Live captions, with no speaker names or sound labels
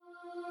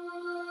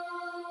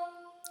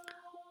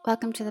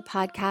Welcome to the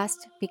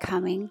podcast,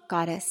 Becoming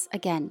Goddess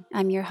Again.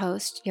 I'm your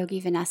host, Yogi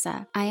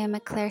Vanessa. I am a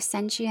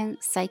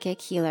clairsentient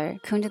psychic healer,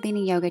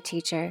 Kundalini yoga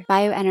teacher,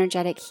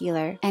 bioenergetic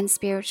healer, and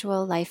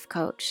spiritual life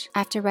coach.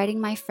 After writing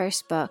my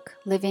first book,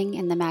 Living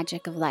in the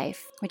Magic of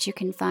Life, which you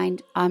can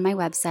find on my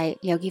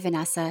website,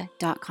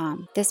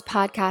 yogivanessa.com. This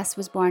podcast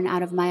was born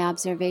out of my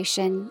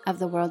observation of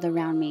the world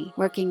around me,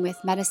 working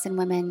with medicine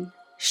women,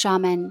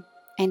 shaman,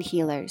 and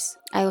healers.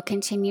 I will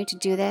continue to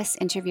do this,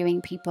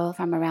 interviewing people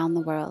from around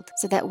the world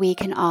so that we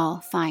can all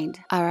find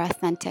our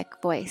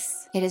authentic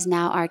voice. It is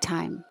now our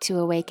time to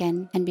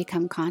awaken and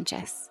become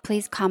conscious.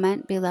 Please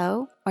comment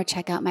below or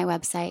check out my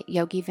website,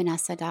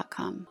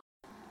 yogivanessa.com.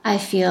 I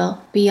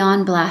feel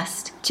beyond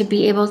blessed to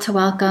be able to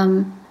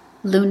welcome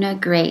Luna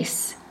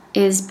Grace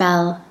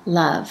Isbell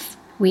Love.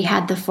 We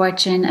had the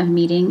fortune of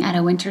meeting at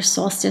a winter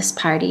solstice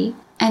party.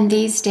 And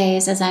these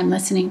days, as I'm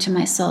listening to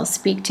my soul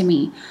speak to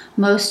me,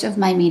 most of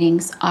my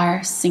meetings are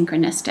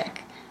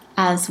synchronistic,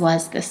 as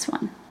was this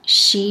one.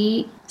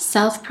 She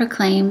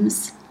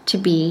self-proclaims to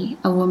be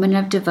a woman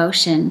of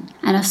devotion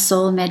and a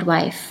soul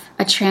midwife,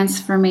 a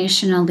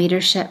transformational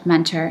leadership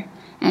mentor,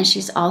 and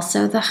she's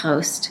also the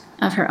host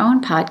of her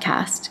own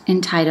podcast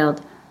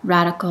entitled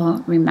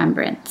Radical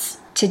Remembrance.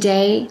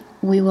 Today,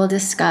 we will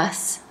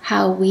discuss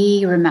how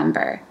we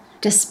remember,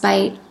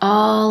 despite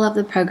all of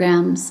the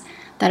programs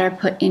that are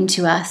put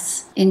into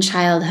us in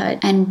childhood,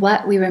 and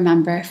what we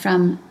remember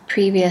from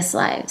previous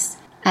lives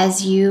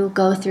as you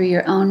go through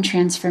your own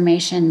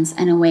transformations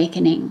and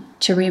awakening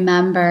to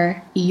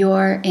remember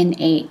your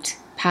innate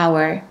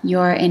power,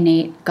 your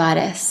innate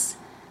goddess.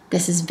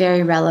 This is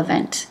very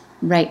relevant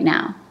right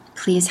now.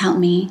 Please help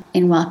me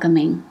in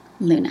welcoming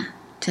Luna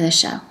to the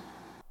show.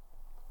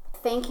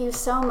 Thank you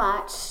so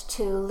much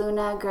to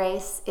Luna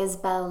Grace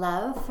Isbell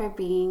Love for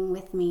being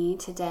with me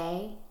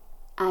today.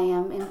 I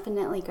am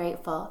infinitely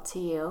grateful to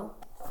you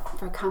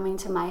for coming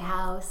to my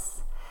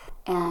house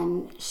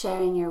and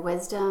sharing your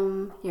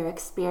wisdom, your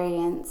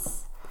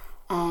experience,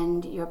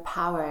 and your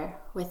power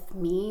with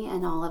me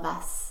and all of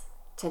us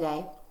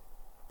today.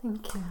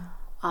 Thank you.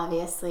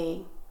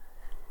 Obviously,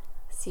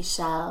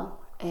 Seychelle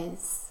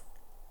is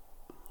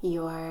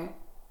your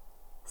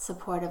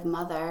supportive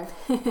mother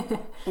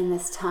in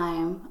this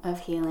time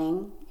of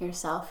healing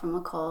yourself from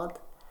a cold.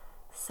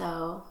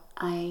 So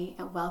I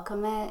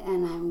welcome it,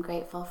 and I'm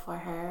grateful for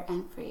her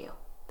and for you.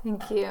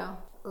 Thank you.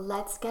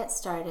 Let's get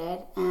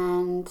started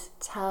and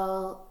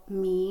tell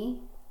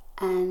me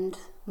and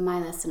my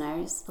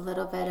listeners a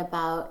little bit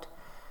about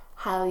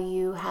how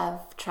you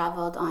have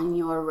traveled on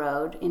your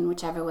road in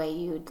whichever way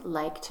you'd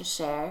like to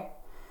share,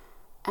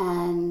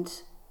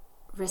 and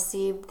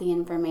received the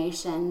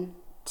information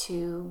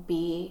to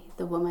be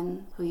the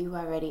woman who you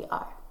already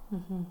are.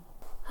 Mm-hmm.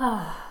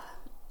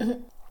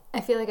 I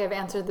feel like I've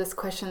answered this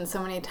question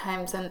so many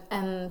times,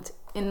 and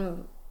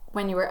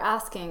when you were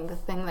asking, the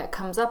thing that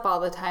comes up all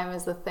the time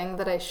is the thing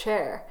that I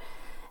share.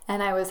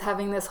 And I was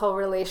having this whole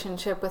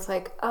relationship with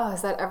like, oh,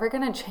 is that ever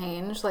going to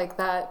change? Like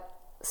that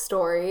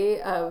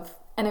story of,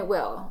 and it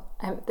will.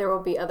 There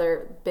will be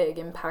other big,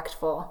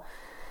 impactful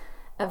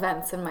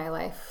events in my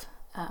life.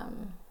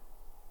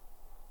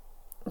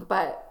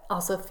 But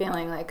also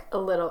feeling like a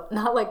little,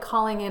 not like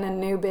calling in a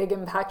new big,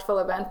 impactful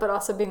event, but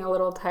also being a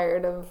little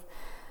tired of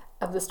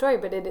the story,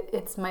 but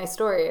it's my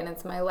story and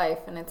it's my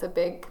life, and it's a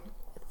big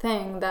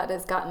thing that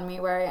has gotten me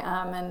where I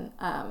am.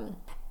 And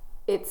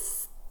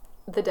it's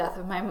the death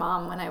of my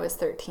mom when I was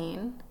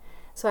 13.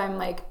 So I'm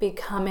like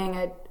becoming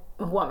a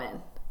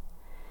woman.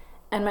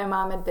 And my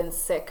mom had been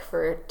sick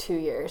for 2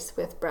 years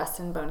with breast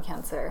and bone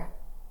cancer.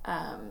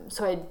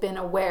 So I'd been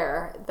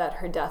aware that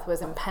her death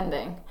was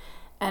impending.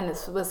 And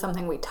this was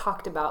something we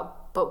talked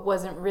about, but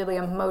wasn't really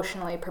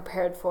emotionally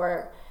prepared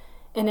for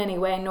in any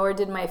way, nor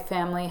did my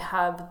family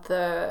have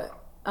the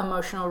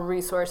emotional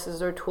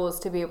resources or tools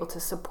to be able to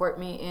support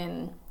me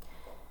in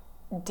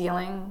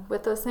dealing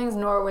with those things,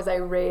 nor was I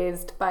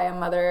raised by a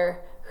mother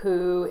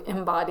who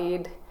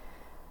embodied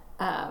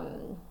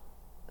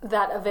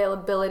that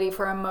availability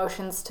for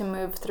emotions to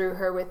move through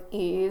her with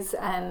ease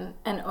and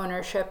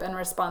ownership and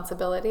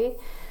responsibility.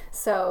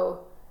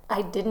 So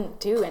I didn't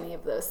do any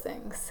of those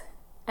things.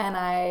 And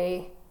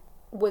I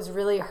was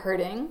really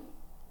hurting.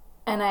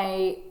 And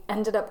I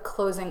ended up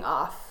closing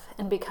off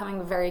and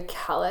becoming very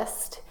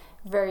calloused,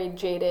 very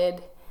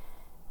jaded.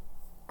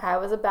 I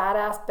was a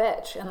badass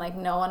bitch, and like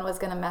no one was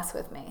gonna mess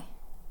with me.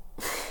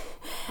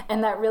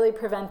 And that really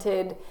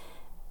prevented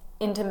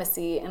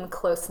intimacy and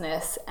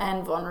closeness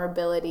and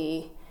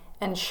vulnerability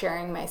and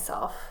sharing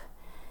myself.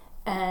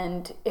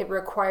 And it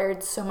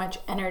required so much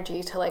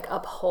energy to like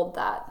uphold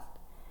that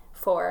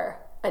for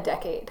a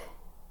decade.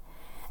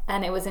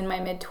 And it was in my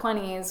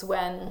mid-20s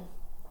when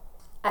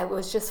I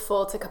was just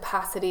full to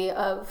capacity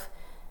of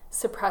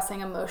suppressing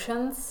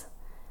emotions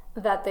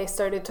that they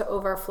started to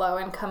overflow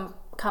and come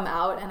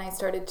out, and I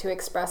started to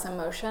express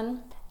emotion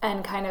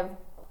and kind of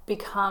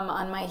become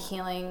on my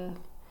healing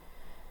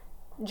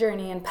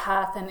journey and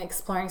path and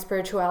exploring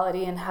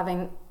spirituality and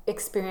having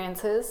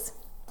experiences.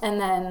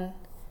 And then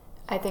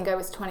I think I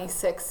was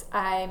 26,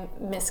 I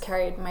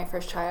miscarried my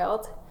first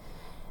child,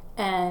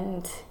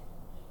 and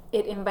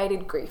it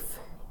invited grief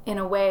in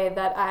a way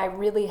that I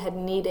really had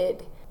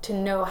needed to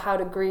know how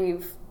to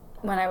grieve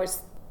when I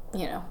was,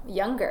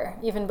 younger,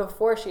 even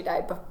before she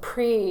died, but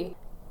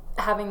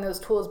having those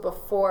tools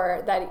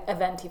before that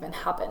event even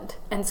happened.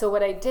 And so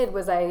what I did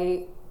was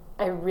I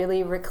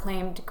really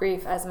reclaimed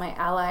grief as my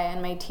ally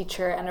and my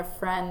teacher and a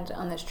friend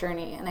on this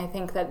journey. And I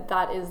think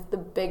that is the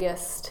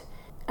biggest,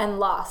 and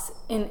loss,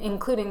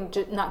 including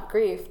not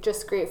grief,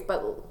 just grief,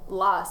 but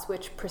loss,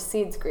 which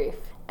precedes grief.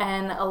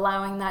 And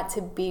allowing that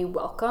to be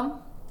welcome,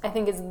 I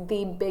think, is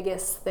the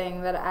biggest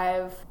thing that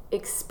I've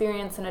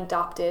experienced and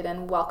adopted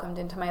and welcomed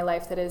into my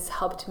life that has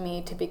helped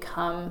me to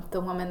become the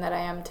woman that I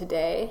am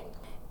today,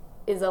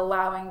 is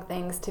allowing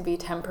things to be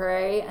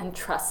temporary and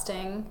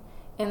trusting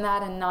in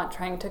that and not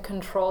trying to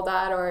control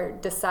that or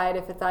decide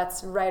if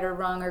that's right or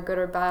wrong or good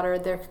or bad, or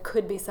there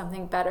could be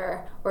something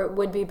better, or it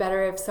would be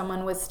better if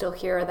someone was still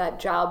here, or that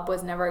job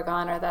was never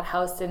gone, or that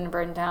house didn't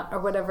burn down, or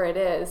whatever it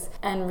is.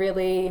 And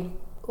really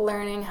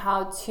learning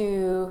how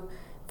to,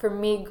 for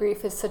me,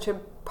 grief is such a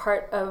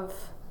part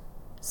of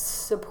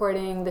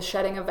supporting the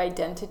shedding of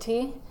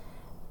identity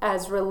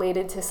as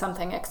related to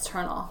something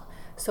external.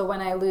 So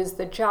when I lose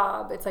the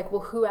job, it's like,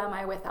 well, who am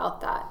I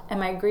without that?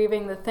 Am I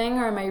grieving the thing,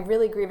 or am I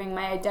really grieving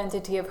my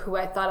identity of who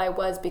I thought I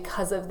was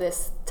because of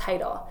this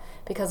title,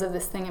 because of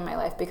this thing in my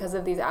life, because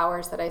of these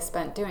hours that I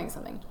spent doing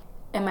something?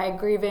 Am I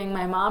grieving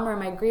my mom, or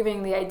am I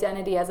grieving the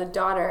identity as a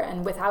daughter,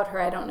 and without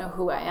her I don't know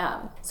who I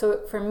am?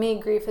 So for me,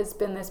 grief has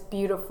been this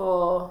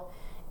beautiful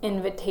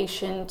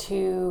invitation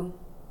to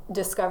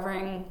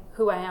discovering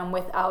who I am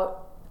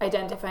without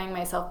identifying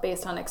myself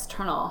based on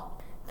external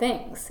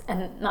things.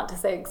 And not to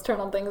say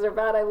external things are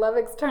bad, I love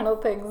external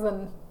things,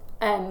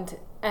 and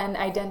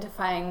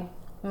identifying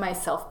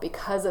myself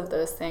because of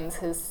those things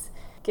has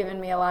given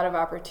me a lot of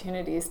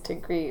opportunities to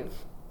grieve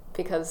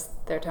because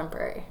they're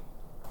temporary.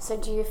 So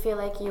do you feel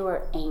like you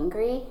were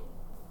angry?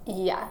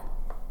 Yeah.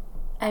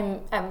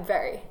 I'm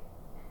very.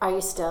 Are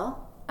you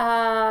still?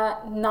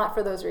 Not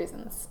for those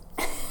reasons.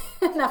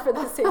 not for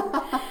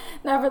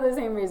the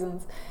same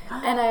reasons.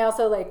 And I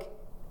also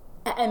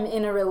I'm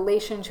in a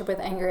relationship with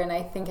anger, and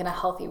I think in a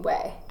healthy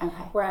way,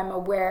 okay, where I'm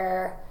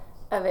aware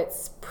of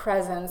its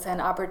presence and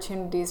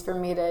opportunities for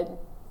me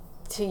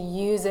to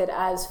use it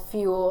as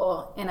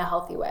fuel in a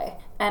healthy way,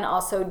 and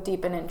also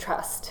deepen in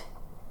trust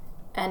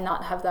and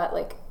not have that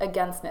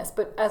againstness.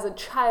 But as a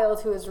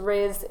child who was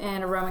raised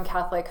in a Roman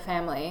Catholic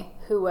family,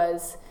 who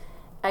was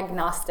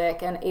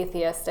agnostic and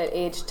atheist at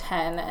age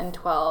 10 and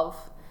 12,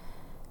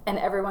 and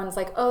everyone's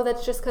like, oh,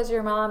 that's just because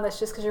your mom, It's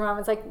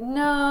like,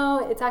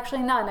 no, it's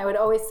actually not. And I would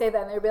always say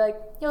that, and they'd be like,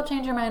 you'll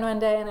change your mind one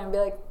day. And I'd be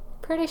like,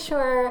 pretty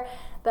sure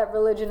that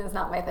religion is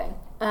not my thing.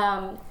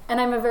 And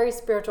I'm a very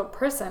spiritual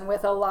person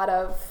with a lot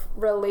of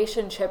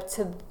relationship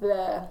to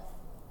the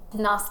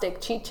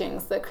Gnostic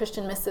teachings, the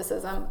Christian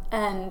mysticism,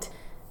 and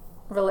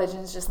religion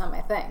is just not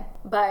my thing.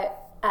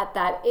 But at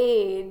that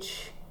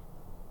age,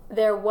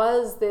 there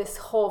was this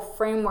whole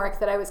framework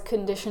that I was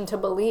conditioned to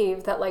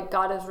believe that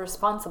God is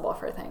responsible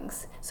for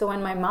things. So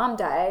when my mom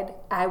died,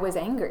 I was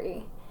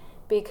angry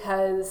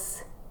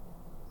because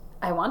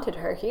I wanted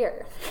her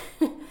here.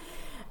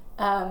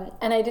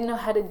 And I didn't know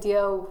how to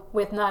deal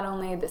with not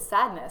only the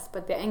sadness,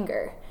 but the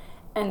anger.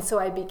 And so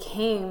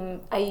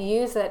I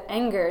used that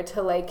anger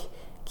to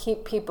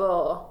keep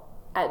people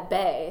at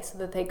bay so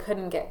that they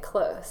couldn't get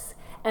close.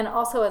 And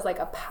also as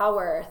a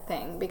power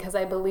thing, because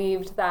I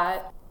believed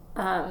that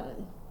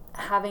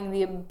having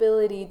the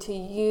ability to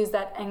use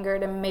that anger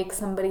to make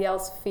somebody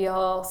else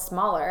feel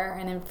smaller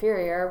and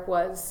inferior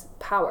was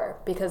power,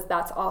 because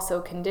that's also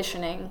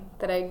conditioning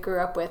that I grew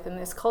up with in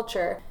this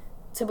culture,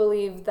 to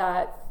believe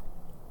that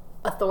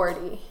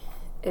authority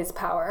is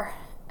power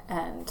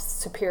and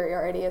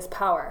superiority is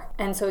power.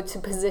 And so to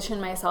position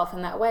myself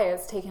in that way,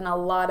 it's taken a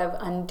lot of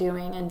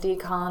undoing and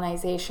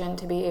decolonization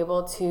to be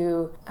able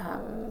to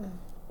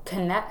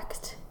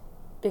connect,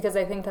 because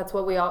I think that's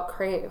what we all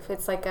crave.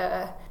 It's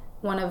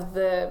one of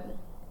the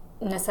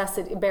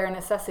bare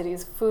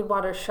necessities: food,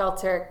 water,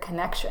 shelter,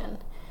 connection.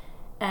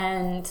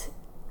 And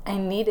I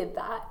needed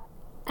that.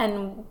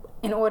 And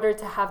in order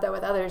to have that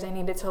with others, I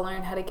needed to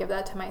learn how to give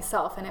that to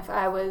myself. And if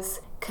I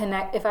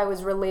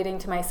was relating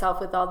to myself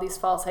with all these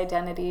false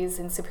identities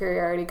and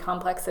superiority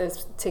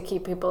complexes to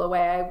keep people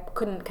away, I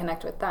couldn't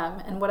connect with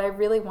them. And what I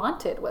really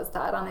wanted was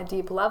that on a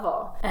deep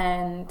level.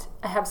 And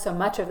I have so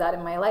much of that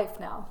in my life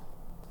now.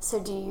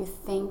 So do you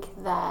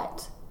think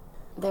that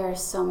there are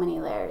so many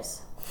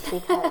layers?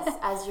 Because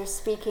as you're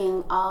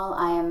speaking,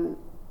 I'm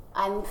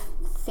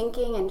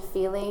thinking and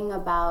feeling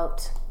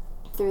about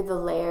through the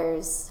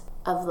layers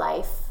of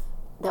life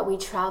that we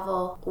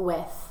travel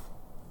with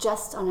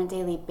just on a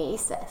daily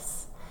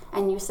basis.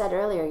 And you said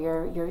earlier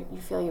you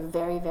feel you're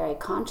very, very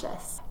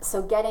conscious.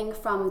 So getting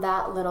from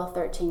that little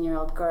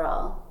 13-year-old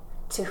girl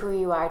to who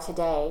you are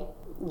today,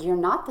 you're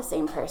not the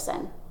same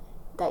person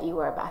that you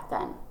were back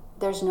then.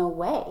 There's no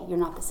way. You're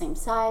not the same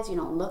size, you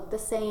don't look the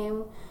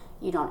same,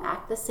 you don't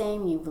act the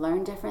same, you've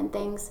learned different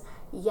things,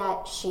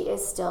 yet she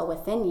is still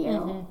within you.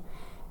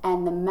 Mm-hmm.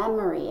 And the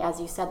memory, as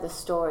you said, the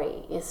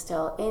story is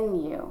still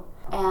in you.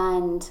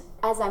 And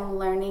as I'm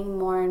learning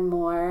more and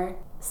more,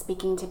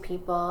 speaking to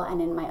people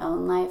and in my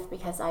own life,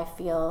 because I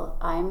feel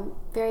I'm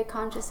very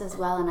conscious as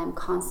well, and I'm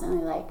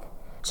constantly like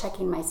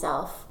checking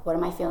myself, what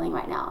am I feeling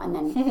right now? And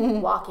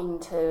then walking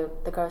to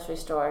the grocery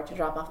store to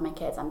drop off my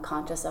kids, I'm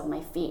conscious of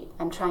my feet.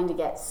 I'm trying to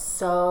get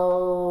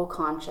so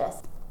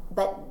conscious.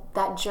 But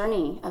that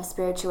journey of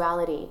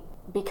spirituality,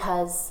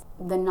 because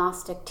the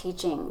Gnostic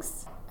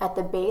teachings, at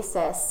the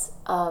basis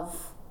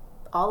of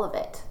all of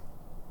it,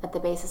 at the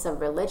basis of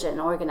religion,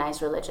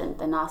 organized religion,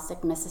 the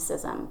Gnostic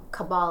mysticism,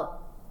 Kabbalah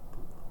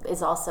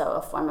is also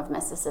a form of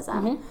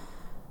mysticism.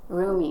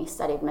 Rumi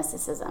studied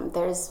mysticism.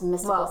 There's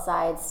mystical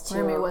sides to...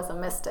 Rumi was a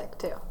mystic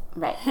too.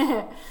 Right.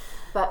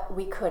 But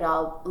we could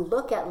all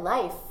look at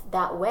life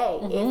that way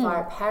if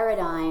our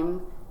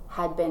paradigm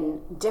had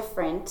been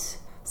different.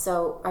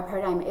 So our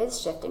paradigm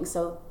is shifting.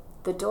 So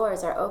the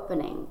doors are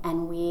opening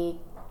and we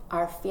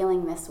are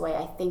feeling this way.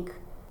 I think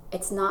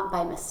it's not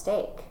by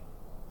mistake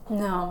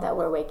that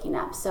we're waking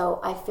up. So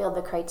I feel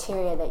the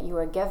criteria that you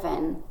were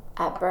given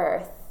at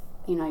birth,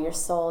 you know, your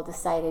soul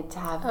decided to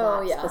have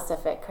that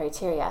specific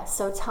criteria.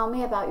 So tell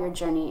me about your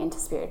journey into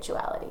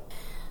spirituality.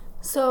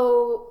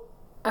 So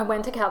I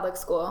went to Catholic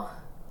school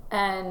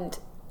and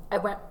I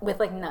went with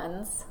like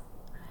nuns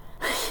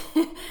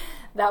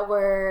that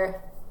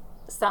were,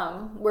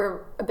 some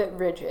were a bit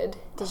rigid.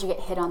 Did you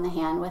get hit on the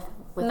hand with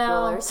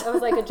no, rulers? it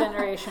was like a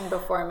generation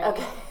before me.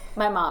 Okay.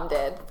 My mom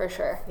did, for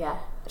sure. Yeah.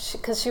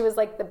 Because she was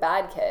like the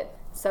bad kid.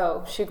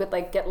 So she would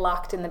like get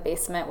locked in the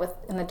basement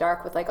in the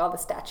dark with like all the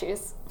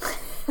statues.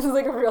 It was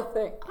like a real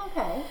thing.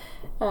 Okay.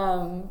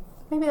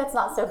 Maybe that's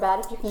not so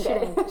bad if you can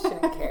get it. She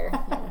didn't care.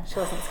 She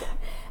wasn't scared.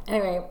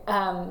 Anyway,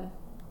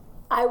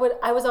 I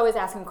was always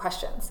asking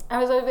questions. I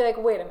was always be like,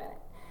 wait a minute.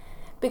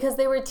 Because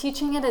they were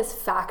teaching it as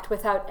fact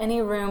without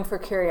any room for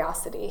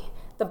curiosity.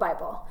 The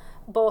Bible,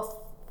 both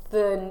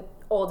the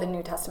Old and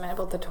New Testament,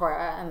 both the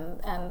Torah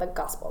and the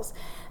Gospels.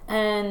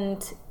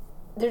 And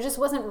there just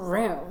wasn't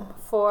room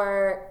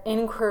for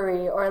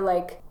inquiry or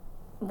like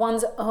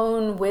one's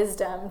own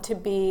wisdom to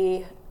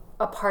be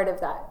a part of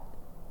that,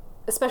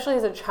 especially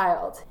as a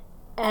child.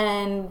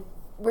 And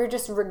we're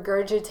just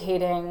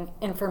regurgitating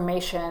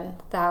information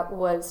that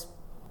was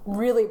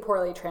really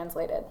poorly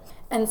translated.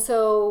 And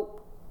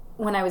so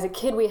when I was a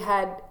kid, we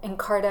had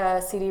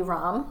Encarta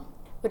CD-ROM,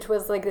 which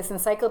was like this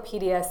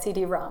encyclopedia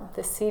CD-ROM,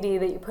 this CD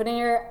that you put in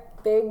your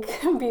big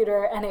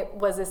computer, and it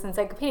was this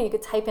encyclopedia. You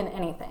could type in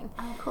anything.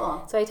 Oh,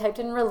 cool. So I typed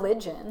in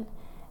religion,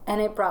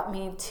 and it brought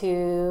me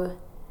to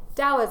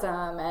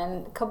Taoism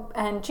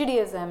and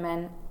Judaism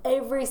and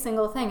every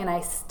single thing. And I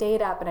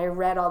stayed up and I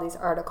read all these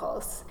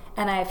articles.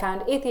 And I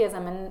found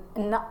atheism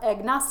and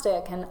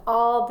agnostic and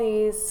all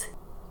these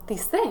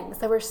things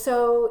that were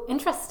so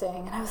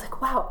interesting. And I was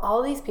like, wow,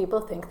 all these people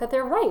think that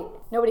they're right.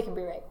 Nobody can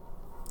be right.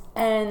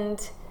 And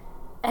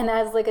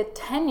as like a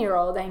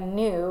 10-year-old, I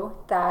knew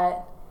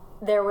that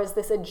there was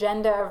this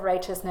agenda of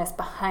righteousness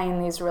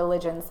behind these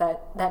religions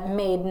that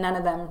made none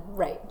of them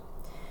right.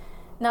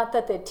 Not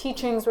that the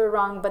teachings were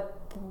wrong, but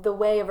the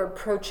way of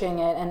approaching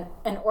it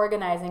and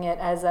organizing it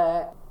as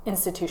a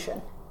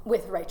institution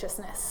with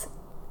righteousness,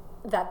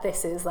 that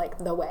this is like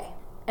the way.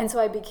 And so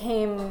I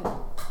became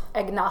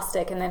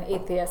agnostic and then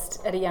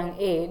atheist at a young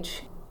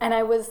age. And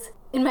I was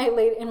in my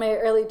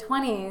early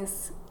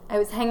 20s, I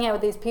was hanging out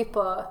with these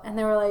people, and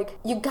they were like,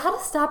 you gotta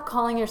stop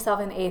calling yourself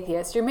an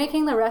atheist. You're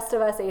making the rest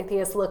of us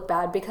atheists look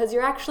bad because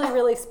you're actually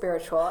really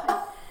spiritual.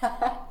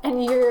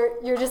 And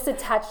you're just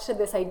attached to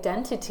this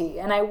identity.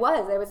 And I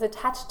was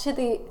attached to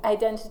the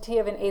identity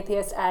of an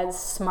atheist as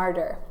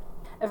smarter.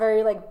 A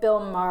very like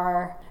Bill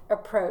Maher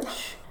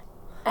approach.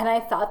 And I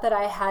thought that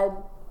I had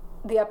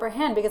the upper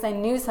hand because I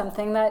knew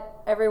something that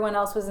everyone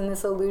else was in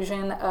this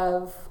illusion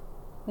of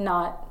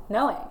not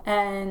knowing.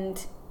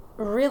 And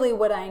really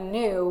what I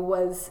knew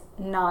was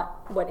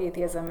not what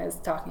atheism is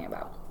talking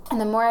about. And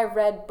the more I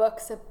read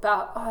books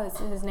about,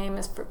 his name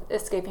is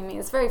escaping me,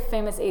 this very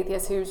famous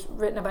atheist who's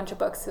written a bunch of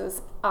books, who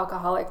was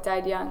alcoholic,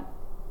 died young,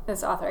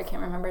 this author, I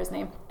can't remember his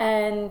name.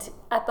 And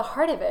at the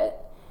heart of it,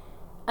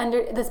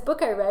 under this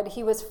book I read,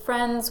 he was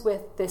friends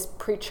with this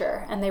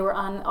preacher, and they were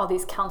on all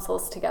these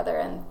councils together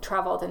and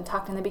traveled and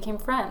talked, and they became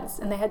friends,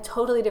 and they had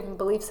totally different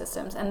belief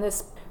systems. And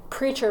this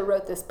preacher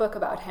wrote this book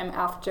about him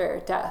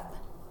after death.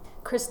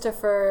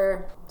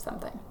 Christopher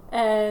something.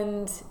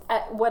 And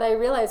what I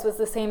realized was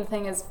the same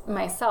thing as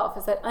myself,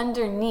 is that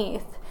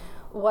underneath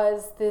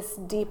was this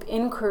deep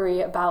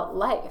inquiry about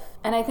life.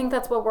 And I think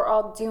that's what we're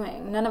all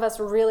doing. None of us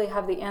really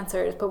have the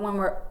answers, but when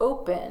we're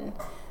open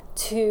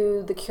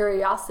to the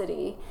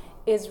curiosity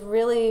is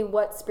really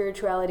what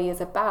spirituality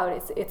is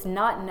about. It's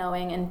not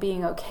knowing and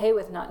being okay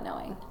with not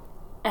knowing.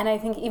 And I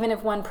think even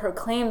if one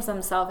proclaims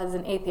themselves as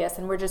an atheist,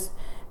 and we're just,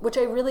 which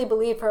I really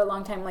believe for a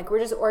long time, like we're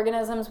just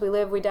organisms, we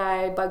live, we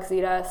die, bugs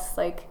eat us,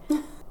 like,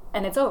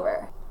 and it's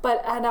over.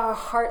 But at our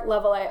heart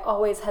level, I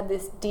always had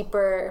this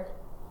deeper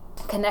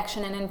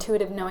connection and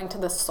intuitive knowing to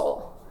the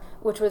soul,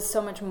 which was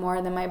so much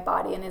more than my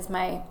body and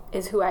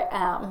is who I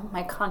am,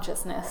 my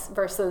consciousness,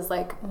 versus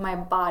like my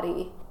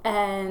body.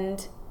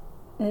 And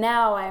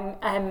now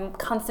I'm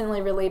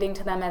constantly relating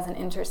to them as an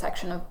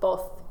intersection of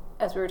both,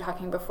 as we were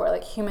talking before,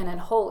 like human and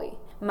holy,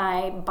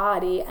 my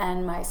body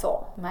and my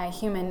soul, my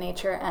human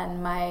nature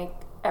and my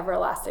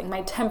everlasting,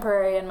 my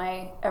temporary and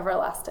my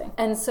everlasting.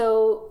 And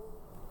so,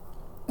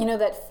 you know,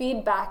 that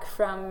feedback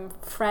from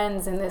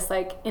friends in this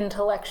like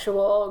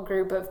intellectual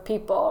group of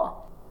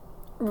people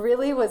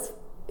really was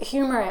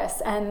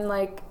humorous and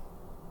like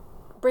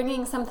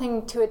bringing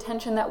something to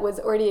attention that was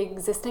already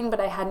existing but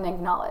I hadn't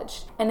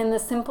acknowledged. And in the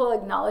simple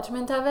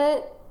acknowledgement of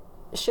it,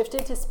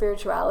 shifted to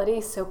spirituality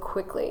so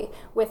quickly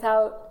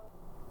without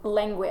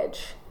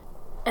language.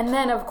 And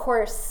then, of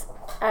course,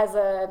 as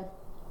a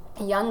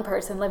young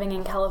person living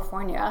in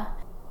California,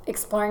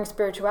 exploring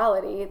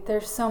spirituality,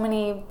 there's so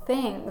many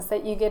things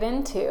that you get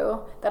into,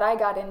 that I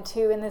got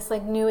into in this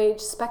like new age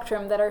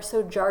spectrum that are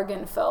so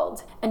jargon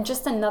filled, and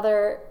just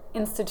another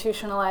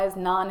institutionalized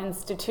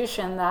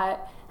non-institution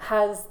that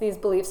has these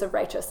beliefs of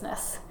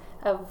righteousness,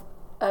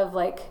 of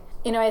like,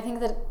 you know, I think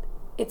that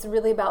it's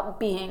really about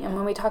being. And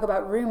when we talk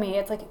about Rumi,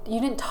 it's like you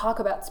didn't talk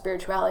about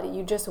spirituality,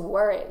 you just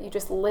were it, you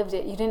just lived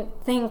it. You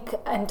didn't think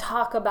and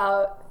talk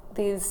about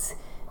these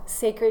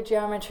sacred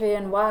geometry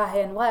and why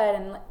and what,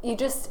 and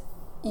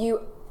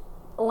you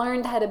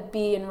learned how to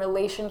be in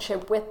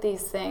relationship with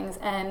these things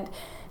and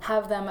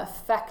have them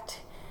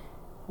affect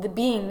the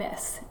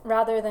beingness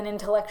rather than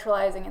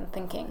intellectualizing and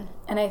thinking.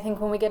 And I think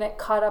when we get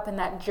caught up in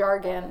that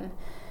jargon,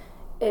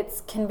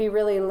 it can be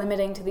really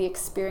limiting to the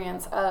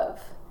experience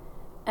of.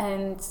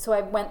 And so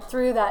I went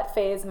through that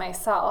phase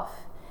myself,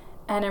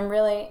 and I'm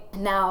really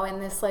now in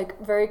this like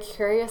very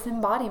curious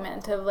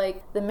embodiment of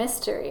like the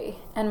mystery.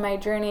 And my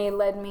journey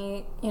led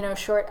me, you know,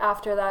 shortly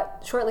after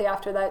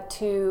that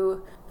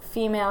to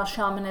female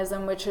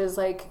shamanism, which is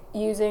like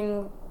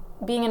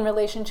being in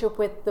relationship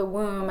with the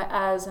womb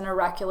as an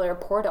oracular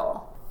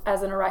portal,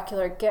 as an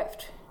oracular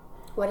gift.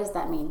 What does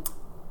that mean?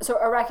 So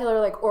oracular,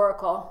 like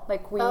oracle,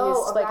 like we use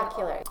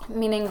oracular. Like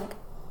meaning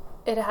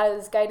it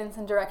has guidance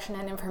and direction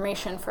and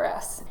information for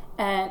us,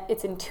 and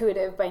it's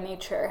intuitive by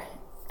nature.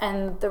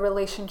 And the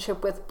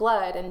relationship with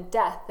blood and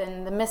death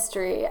and the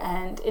mystery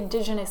and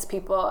indigenous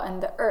people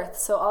and the earth.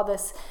 So all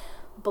this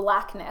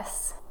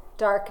blackness,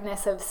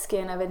 darkness of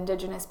skin of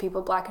indigenous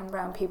people, black and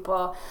brown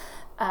people,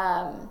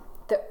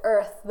 the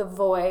earth, the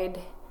void,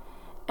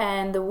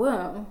 and the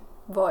womb,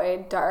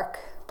 void, dark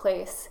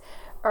place,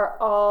 are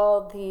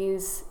all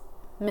these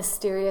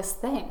mysterious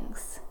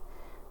things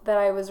that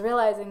I was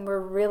realizing were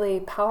really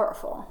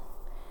powerful.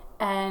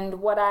 And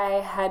what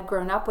I had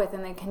grown up with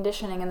in the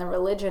conditioning and the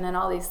religion and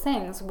all these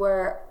things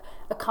were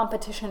a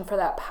competition for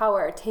that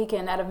power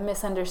taken out of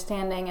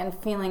misunderstanding and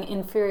feeling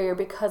inferior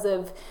because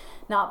of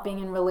not being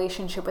in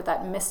relationship with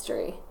that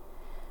mystery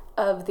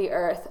of the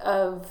earth,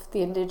 of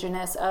the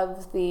indigenous,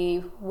 of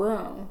the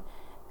womb.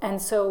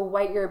 And so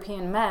white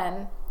European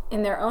men,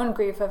 in their own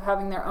grief of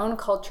having their own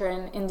culture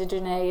and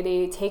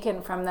indigeneity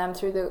taken from them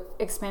through the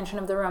expansion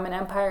of the Roman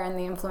Empire and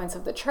the influence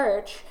of the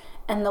church,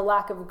 and the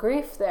lack of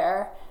grief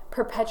there,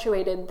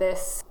 perpetuated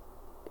this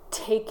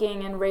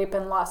taking and rape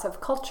and loss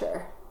of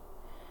culture.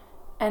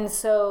 And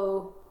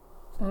so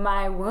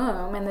my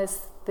womb and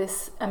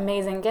this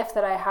amazing gift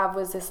that I have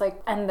was this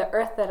like, and the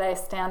earth that I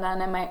stand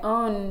on and my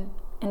own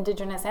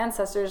indigenous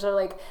ancestors are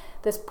like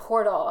this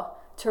portal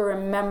to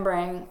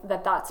remembering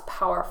that that's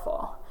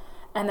powerful,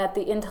 and that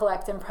the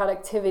intellect and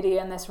productivity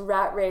and this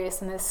rat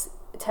race and this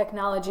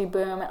technology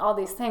boom and all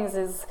these things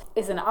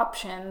is an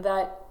option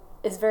that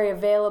is very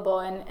available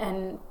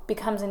and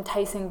becomes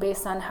enticing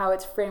based on how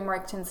it's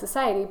frameworked in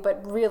society,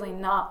 but really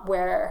not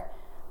where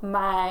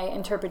my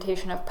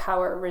interpretation of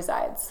power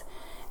resides.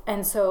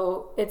 And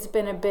so it's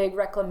been a big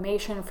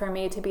reclamation for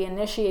me to be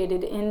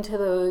initiated into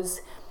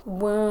those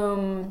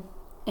womb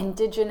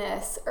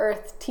indigenous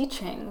earth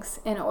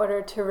teachings in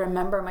order to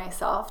remember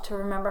myself, to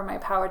remember my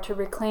power, to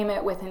reclaim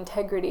it with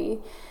integrity,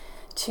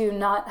 to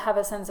not have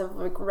a sense of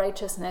like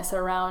righteousness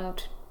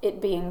around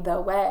it being the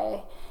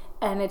way.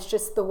 And it's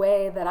just the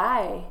way that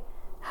I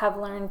have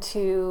learned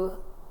to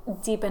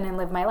deepen and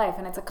live my life.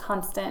 And it's a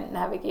constant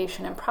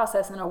navigation and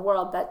process in a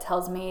world that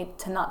tells me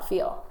to not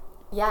feel.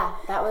 Yeah,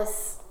 that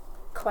was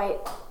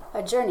quite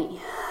a journey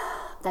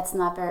that's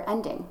never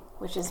ending,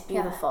 which is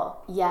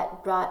beautiful,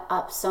 yet brought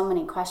up so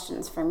many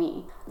questions for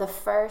me. The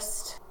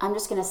first, I'm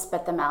just going to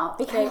spit them out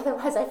because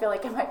otherwise I feel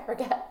like I might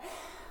forget.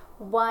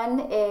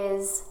 One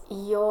is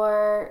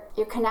your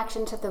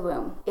connection to the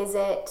womb. Is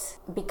it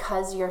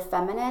because you're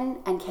feminine,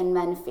 and can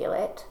men feel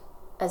it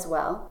as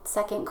well?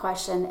 Second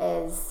question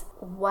is,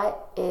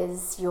 what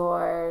is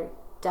your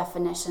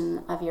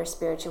definition of your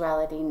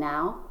spirituality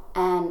now?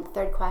 And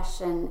third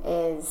question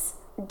is,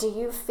 do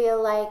you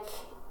feel like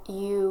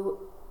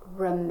you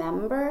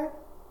remember,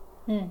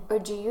 or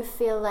do you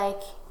feel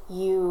like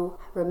you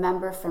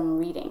remember from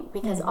reading?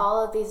 Because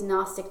all of these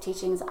Gnostic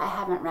teachings, I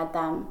haven't read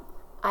them.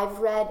 I've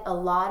read a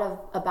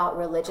lot about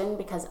religion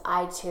because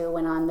I too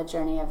went on the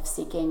journey of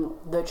seeking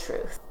the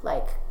truth.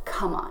 Like,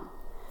 come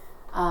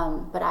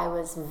on. But I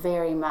was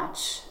very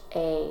much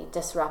a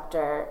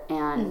disruptor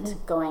and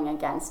going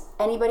against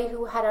anybody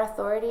who had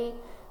authority.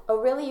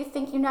 Oh, really? You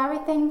think you know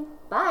everything?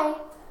 Bye.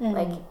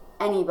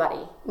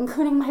 anybody,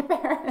 including my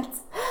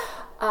parents.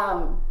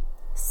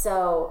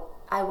 So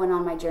I went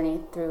on my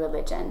journey through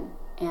religion,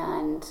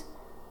 and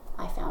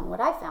I found what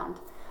I found.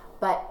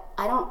 But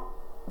I don't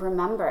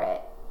remember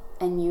it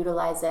and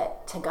utilize it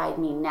to guide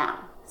me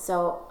now.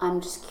 So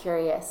I'm just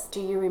curious,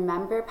 do you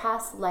remember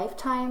past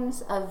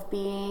lifetimes of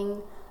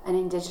being an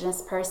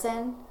indigenous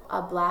person,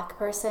 a Black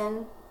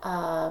person,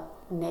 a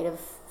native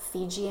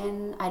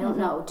Fijian? I don't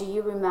know. Do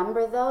you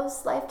remember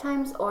those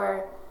lifetimes,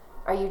 or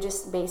are you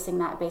just basing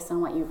that based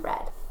on what you've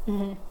read?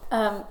 Can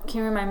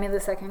you remind me of the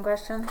second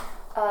question?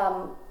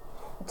 What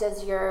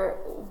does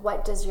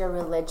your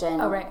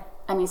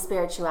religion,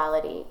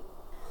 spirituality?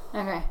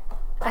 Okay.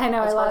 I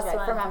know, I lost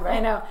one. Remember. I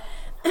know.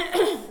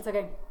 It's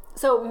okay.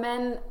 So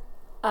men,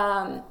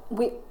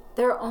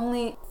 they're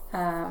only,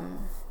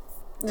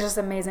 just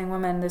amazing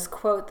woman, this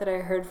quote that I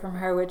heard from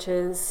her, which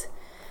is,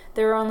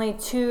 there are only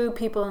two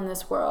people in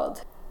this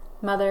world,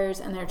 mothers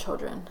and their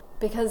children.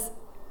 Because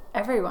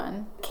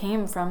everyone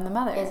came from the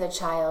mother. Is a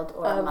child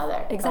or a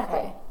mother.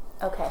 Exactly.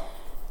 Okay.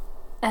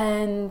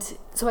 And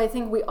so I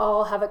think we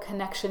all have a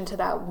connection to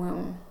that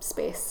womb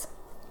space.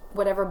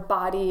 Whatever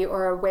body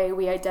or way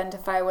we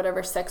identify,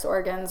 whatever sex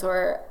organs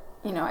or,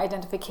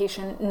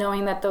 identification,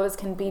 knowing that those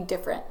can be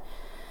different.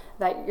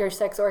 That your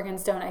sex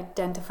organs don't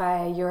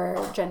identify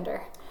your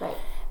gender. Right.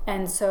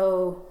 And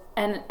so,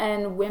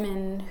 and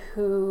women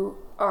who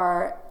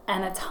are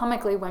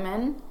anatomically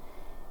women,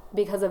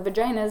 because of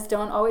vaginas,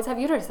 don't always have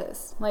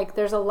uteruses. Like,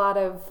 there's a lot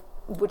of,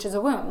 which is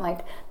a womb. Like,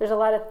 there's a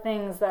lot of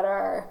things that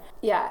are,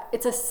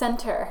 it's a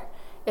center.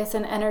 It's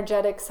an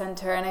energetic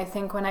center. And I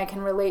think when I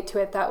can relate to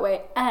it that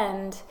way,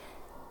 and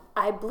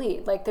I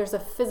bleed, like, there's a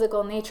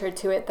physical nature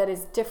to it that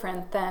is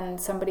different than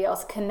somebody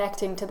else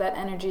connecting to that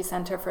energy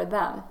center for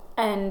them.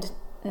 And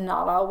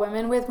not all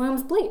women with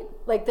wombs bleed.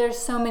 Like, there's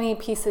so many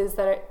pieces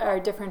that are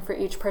different for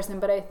each person,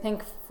 but I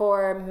think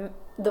for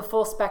the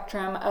full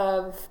spectrum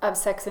of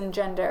sex and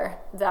gender,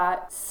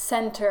 that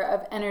center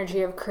of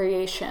energy of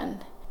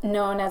creation,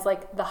 known as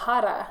like the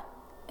hara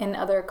in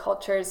other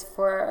cultures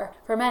for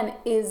men,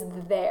 is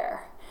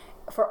there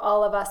for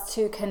all of us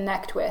to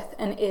connect with,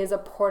 and is a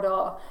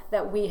portal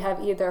that we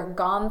have either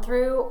gone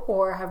through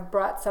or have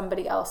brought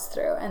somebody else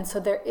through. And so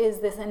there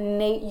is this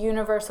innate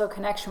universal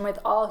connection with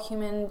all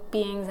human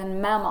beings and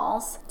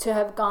mammals to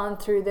have gone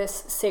through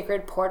this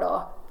sacred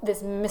portal,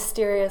 this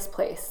mysterious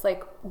place,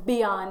 like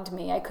beyond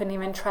me. I couldn't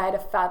even try to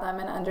fathom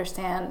and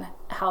understand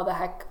how the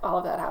heck all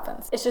of that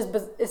happens. It's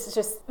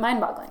just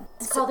mind-boggling.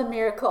 It's called a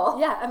miracle.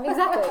 Yeah,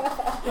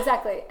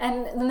 exactly.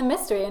 And then the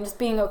mystery and just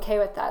being okay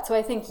with that. So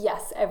I think,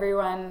 yes,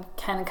 everyone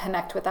can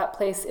connect with that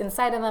place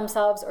inside of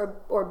themselves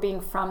or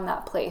being from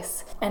that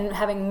place and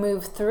having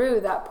moved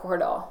through that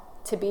portal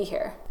to be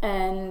here.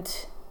 And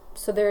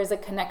so there is a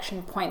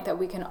connection point that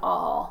we can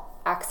all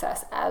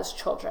access as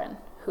children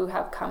who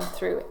have come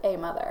through a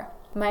mother.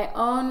 My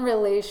own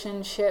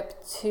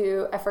relationship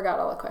to, I forgot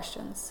all the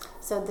questions.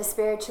 So the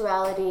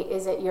spirituality,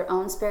 is it your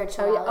own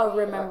spirituality?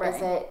 Remembering. Or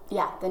is it,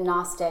 the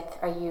Gnostic?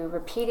 Are you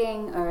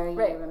repeating or are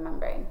you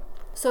remembering?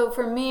 So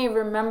for me,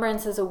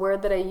 remembrance is a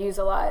word that I use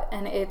a lot,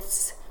 and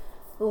it's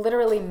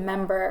literally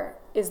member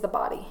is the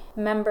body.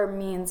 Member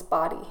means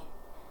body.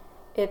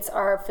 It's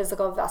our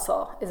physical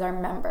vessel, is our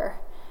member.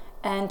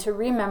 And to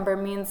remember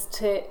means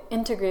to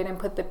integrate and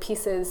put the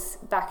pieces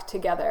back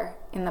together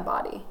in the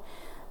body.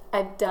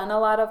 I've done a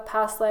lot of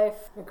past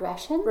life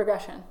regression.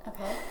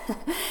 Okay.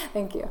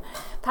 Thank you.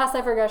 Past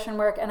life regression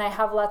work, and I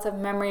have lots of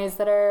memories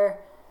that are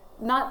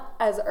not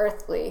as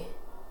earthly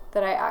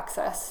that I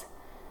access.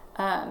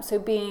 So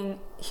being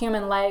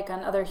human-like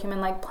on other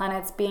human-like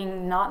planets,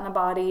 being not in a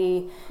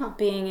body,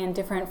 being in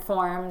different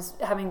forms,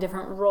 having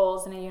different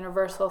roles in a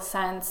universal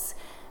sense,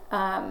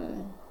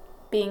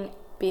 being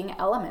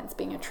elements,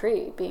 being a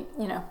tree, being,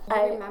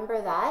 I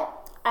remember that.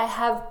 I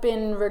have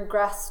been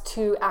regressed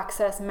to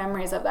access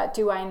memories of that.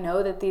 Do I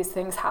know that these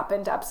things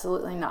happened?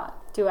 Absolutely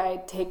not. Do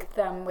I take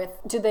them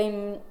do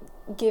they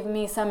give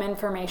me some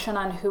information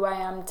on who I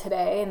am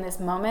today in this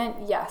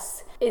moment?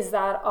 Yes. Is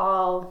that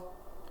all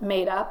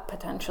made up?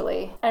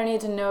 Potentially. I don't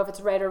need to know if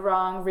it's right or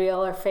wrong,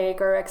 real or fake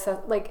or it's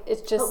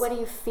just... But what do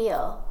you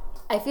feel?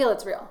 I feel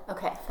it's real.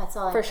 Okay, that's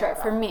all I For sure,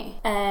 for me.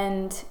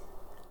 And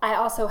I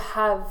also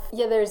have,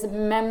 there's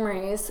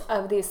memories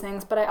of these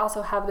things, but I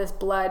also have this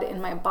blood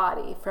in my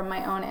body from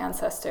my own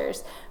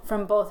ancestors,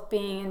 from both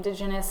being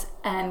indigenous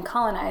and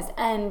colonized,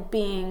 and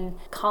being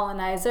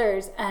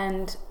colonizers,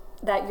 and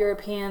that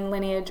European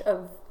lineage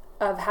of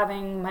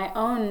having my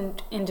own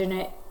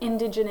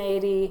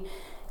indigeneity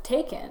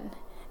taken.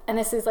 And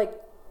this is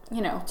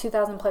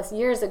 2,000 plus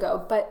years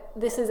ago, but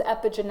this is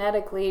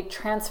epigenetically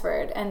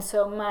transferred. And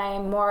so my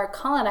more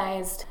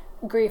colonized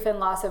grief and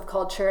loss of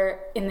culture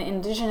in the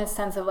indigenous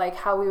sense of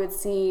how we would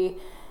see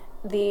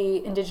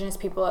the indigenous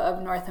people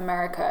of North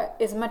America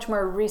is much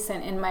more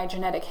recent in my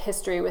genetic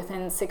history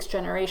within 6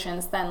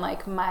 generations than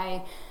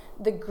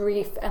the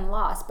grief and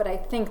loss. But I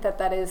think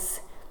that is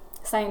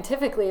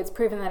scientifically, it's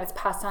proven that it's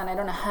passed on I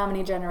don't know how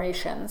many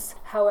generations.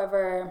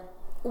 However,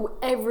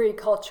 every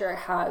culture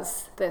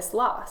has this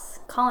loss.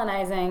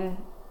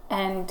 Colonizing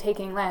and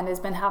taking land has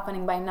been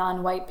happening by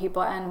non-white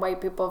people, and white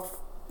people,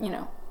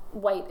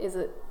 white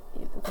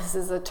this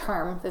is a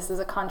term, this is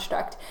a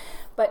construct,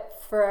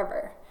 but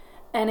forever.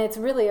 And it's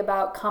really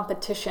about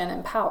competition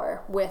and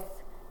power with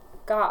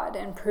God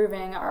and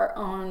proving our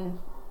own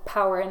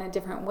power in a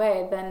different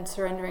way than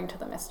surrendering to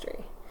the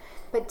mystery.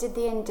 But did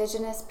the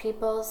indigenous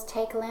peoples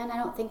take land? I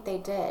don't think they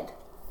did.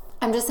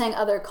 I'm just saying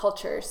other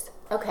cultures.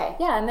 Okay.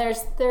 Yeah, and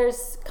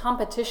there's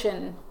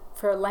competition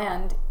for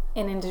land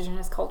in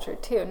indigenous culture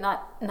too.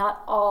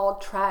 Not all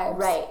tribes.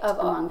 Right,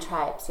 among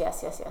tribes.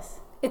 Yes.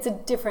 It's a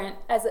different,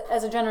 as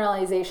a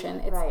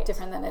generalization, it's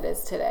different than it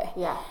is today.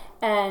 Yeah.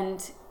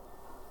 And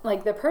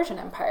like the Persian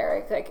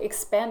Empire, like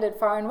expanded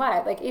far and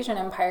wide. Like Asian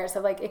empires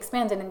have like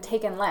expanded and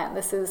taken land.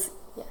 This is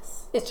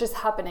it's just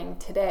happening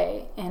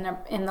today in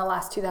the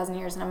last 2,000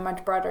 years in a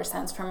much broader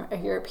sense from a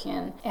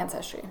European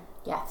ancestry.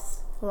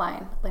 Yes.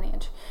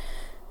 Lineage.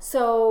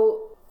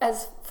 So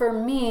as for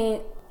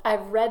me,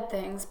 I've read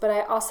things, but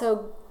I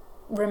also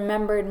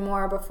remembered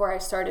more before I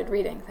started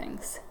reading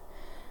things.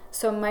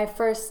 So my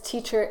first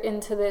teacher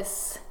into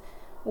this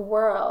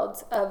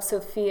world of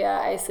Sophia,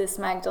 Isis,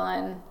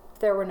 Magdalene,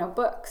 there were no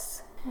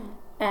books.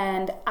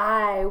 And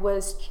I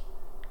was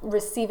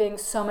receiving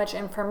so much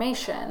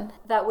information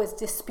that was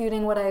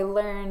disputing what I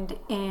learned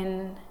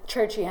in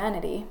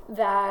churchianity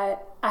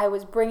that I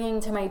was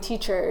bringing to my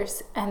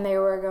teachers, and they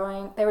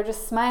were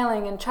just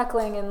smiling and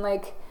chuckling and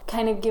like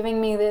kind of giving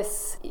me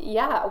this,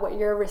 what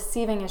you're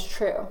receiving is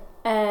true.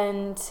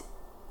 And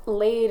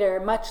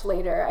later, much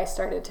later, I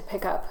started to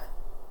pick up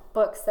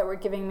books that were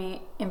giving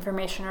me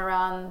information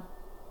around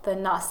the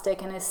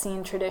Gnostic and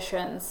Essene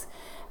traditions.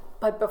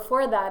 But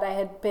before that, I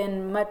had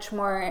been much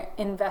more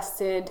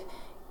invested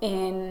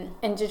in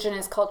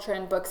indigenous culture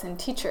and books and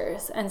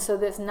teachers. And so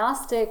this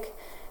Gnostic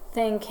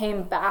thing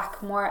came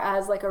back more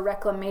as like a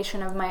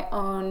reclamation of my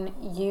own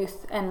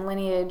youth and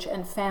lineage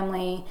and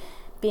family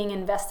being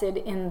invested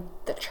in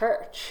the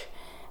church.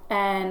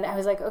 And I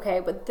was like, okay,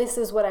 but this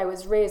is what I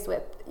was raised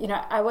with.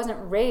 I wasn't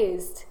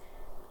raised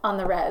on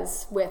the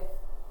res with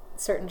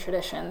certain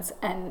traditions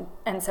and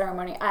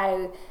ceremony.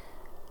 I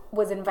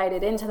was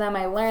invited into them.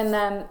 I learned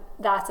them.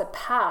 That's a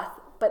path,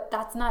 but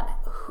that's not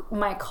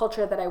my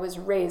culture that I was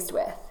raised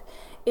with.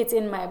 It's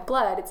in my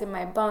blood, it's in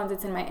my bones,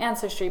 it's in my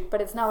ancestry,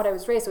 but it's not what I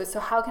was raised with. So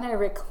how can I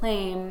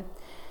reclaim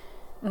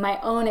my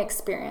own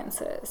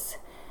experiences?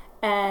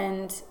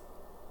 And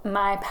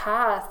my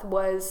path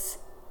was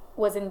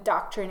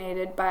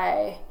indoctrinated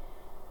by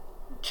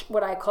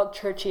what I called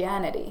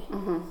churchianity.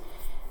 Mm-hmm.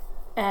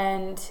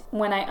 And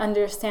when I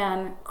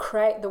understand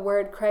the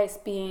word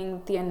Christ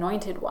being the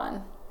anointed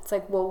one, it's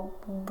like, well,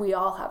 we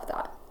all have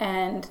that.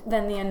 And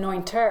then the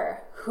anointer,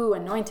 who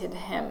anointed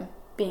him,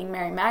 being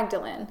Mary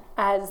Magdalene,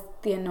 as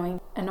the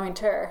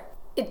anointer,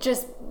 it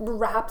just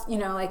wraps,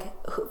 like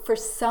for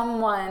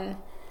someone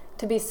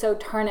to be so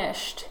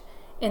tarnished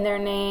in their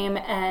name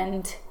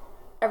and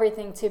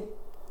everything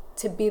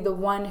to be the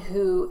one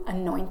who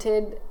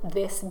anointed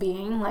this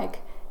being, like,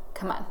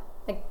 come on.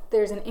 Like,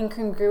 there's an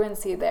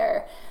incongruency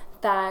there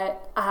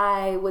that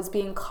I was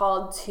being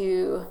called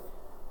to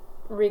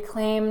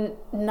reclaim,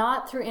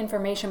 not through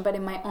information, but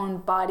in my own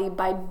body,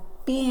 by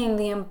being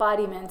the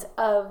embodiment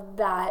of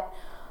that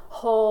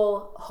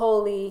whole,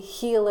 holy,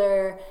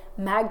 healer,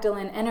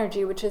 Magdalene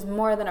energy, which is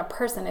more than a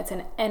person, it's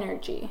an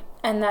energy.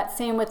 And that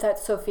same with that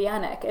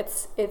Sophianic,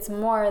 it's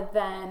more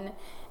than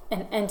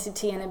an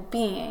entity and a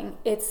being.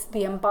 It's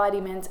the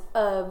embodiment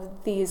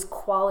of these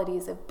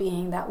qualities of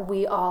being that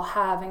we all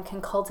have and can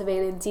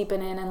cultivate and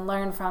deepen in and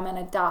learn from and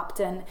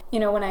adopt. And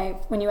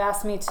when you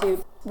asked me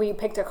to, we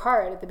picked a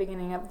card at the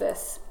beginning of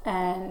this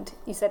and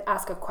you said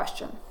ask a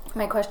question.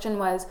 My question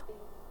was,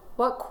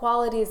 what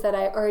qualities that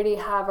I already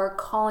have are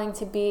calling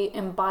to be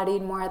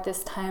embodied more at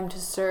this time to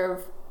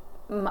serve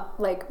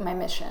my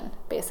mission,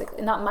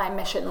 basically. Not my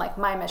mission, like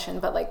my mission,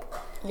 but like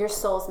your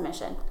soul's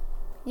mission.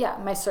 Yeah,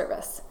 my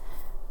service.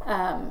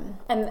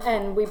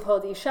 And we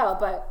pulled Ixchel,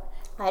 but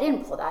I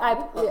didn't pull that.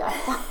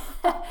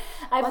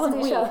 I pulled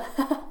Ixchel.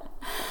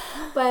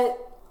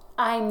 But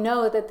I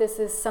know that this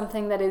is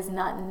something that is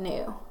not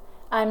new.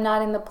 I'm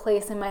not in the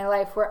place in my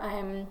life where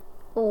I'm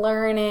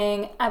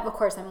learning. Of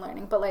course I'm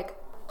learning, but like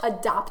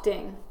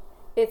adopting.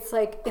 It's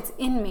like it's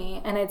in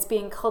me and it's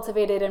being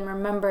cultivated and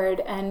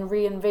remembered and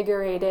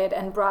reinvigorated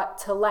and brought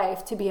to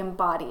life to be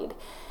embodied.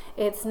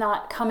 It's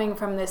not coming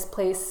from this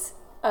place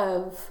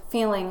of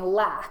feeling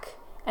lack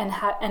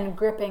and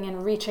gripping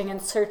and reaching and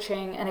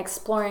searching and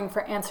exploring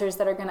for answers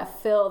that are going to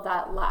fill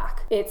that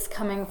lack. It's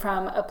coming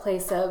from a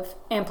place of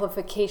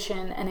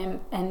amplification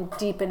and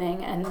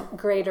deepening and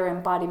greater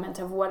embodiment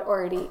of what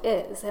already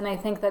is. And I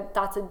think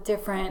that's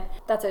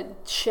a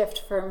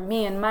shift for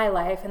me in my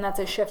life, and that's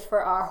a shift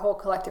for our whole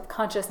collective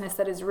consciousness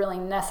that is really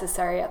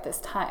necessary at this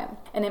time.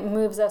 And it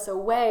moves us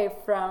away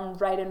from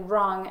right and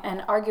wrong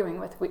and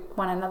arguing with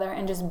one another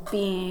and just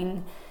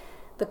being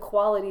the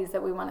qualities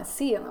that we want to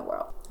see in the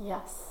world.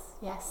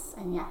 Yes,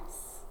 and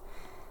yes.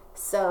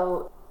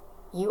 So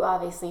you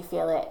obviously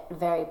feel it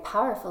very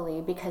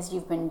powerfully because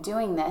you've been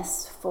doing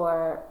this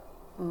for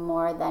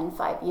more than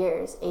 5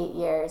 years, 8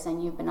 years,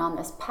 and you've been on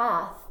this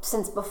path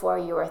since before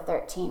you were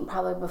 13,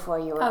 probably before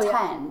you were 10.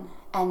 Yeah.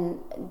 And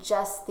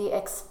just the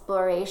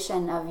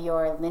exploration of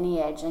your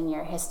lineage and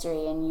your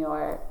history and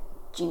your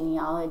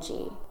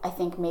genealogy, I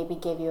think maybe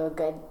gave you a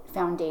good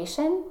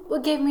foundation. Well,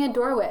 it gave me a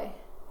doorway.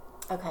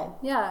 Okay.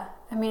 Yeah.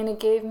 I mean, it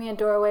gave me a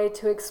doorway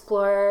to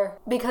explore,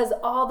 because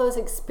all those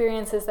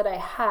experiences that I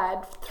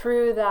had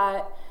through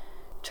that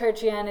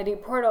churchianity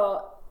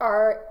portal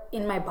are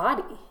in my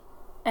body.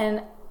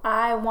 And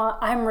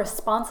I'm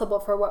responsible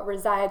for what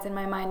resides in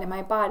my mind and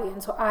my body.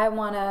 And so I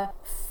want to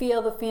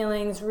feel the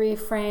feelings,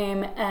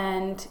 reframe,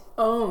 and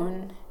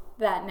own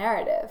that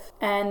narrative.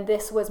 And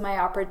this was my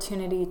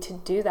opportunity to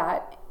do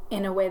that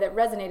in a way that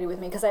resonated with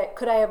me. Because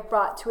could I have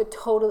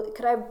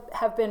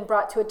been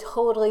brought to a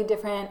totally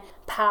different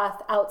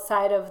path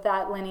outside of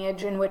that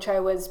lineage in which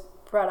I was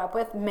brought up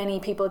with? Many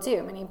people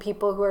do. Many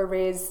people who are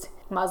raised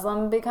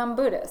Muslim become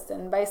Buddhist,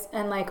 and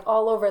like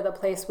all over the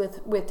place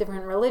with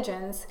different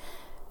religions.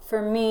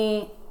 For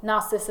me,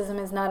 Gnosticism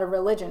is not a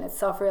religion, it's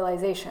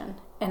self-realization,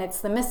 and it's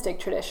the mystic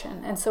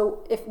tradition. And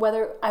so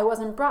whether I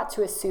wasn't brought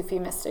to a Sufi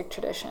mystic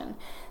tradition,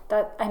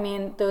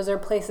 those are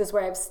places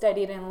where I've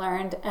studied and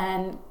learned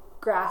and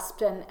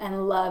grasped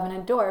and love and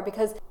adore,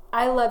 because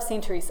I love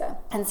Saint Teresa.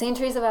 And Saint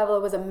Teresa of Avila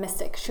was a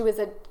mystic. She was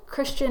a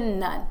Christian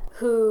nun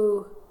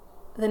who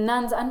the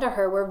nuns under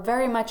her were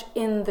very much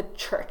in the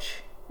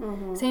church.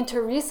 Mm-hmm. Saint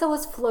Teresa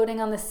was floating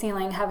on the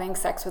ceiling having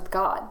sex with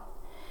God.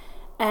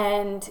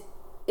 And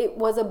it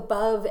was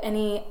above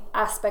any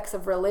aspects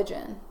of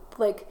religion.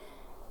 Like,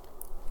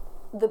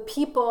 the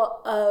people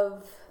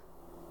of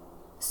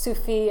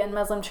Sufi and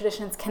Muslim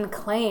traditions can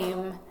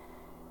claim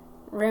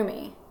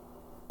Rumi,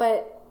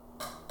 but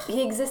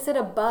he existed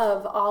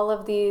above all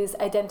of these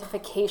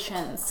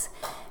identifications.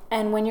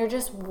 And when you're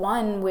just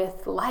one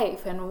with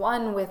life and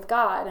one with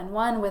God and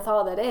one with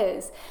all that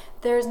is,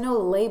 there's no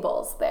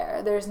labels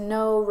there. There's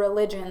no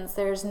religions.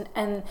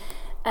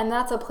 And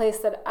that's a place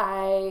that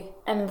I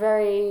am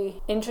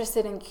very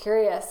interested and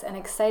curious and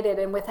excited,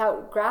 and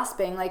without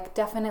grasping, like,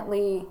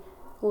 definitely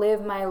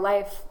live my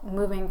life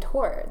moving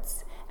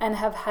towards, and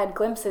have had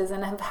glimpses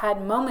and have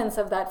had moments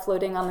of that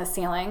floating on the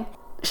ceiling.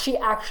 She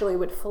actually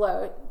would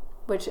float,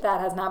 which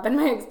that has not been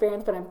my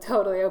experience, but I'm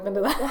totally open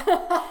to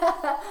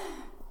that.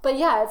 But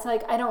yeah, it's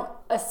like I don't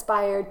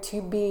aspire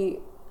to be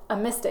a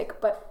mystic,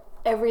 but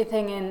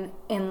everything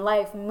in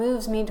life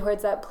moves me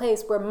towards that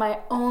place where my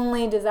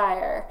only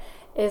desire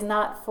is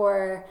not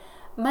for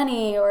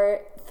money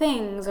or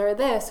things or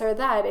this or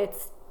that.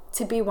 It's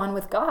to be one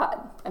with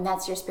God. And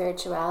that's your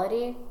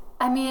spirituality?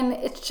 I mean,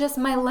 it's just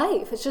my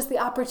life. It's just the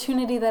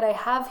opportunity that I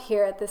have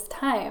here at this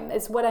time.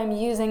 It's what I'm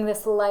using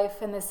this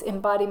life and this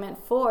embodiment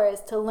for,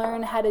 is to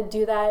learn how to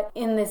do that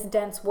in this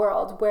dense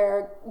world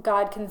where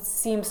God can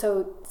seem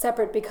so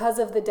separate because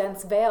of the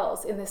dense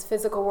veils in this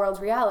physical world's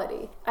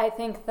reality. I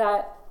think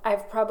that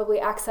I've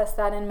probably accessed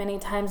that in many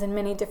times in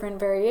many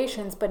different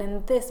variations, but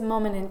in this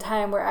moment in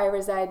time where I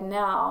reside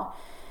now,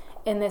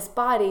 in this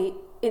body,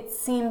 it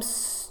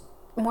seems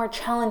more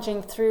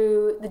challenging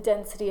through the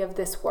density of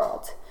this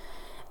world.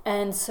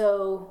 And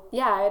so,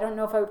 yeah, I don't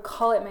know if I would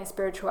call it my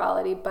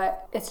spirituality,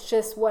 but it's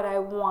just what I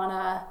want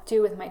to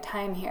do with my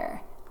time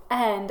here.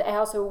 And I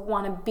also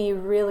want to be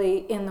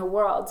really in the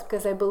world,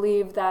 because I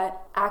believe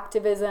that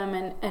activism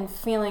and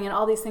feeling and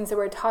all these things that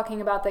we're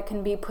talking about that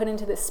can be put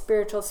into the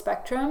spiritual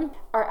spectrum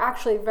are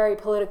actually very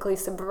politically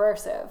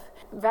subversive,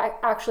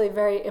 actually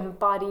very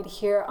embodied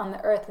here on the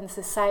earth and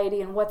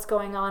society and what's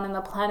going on in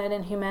the planet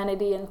and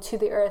humanity and to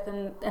the earth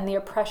and the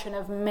oppression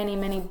of many,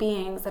 many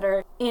beings that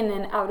are in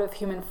and out of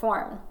human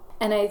form.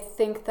 And I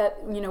think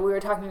that, we were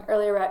talking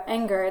earlier about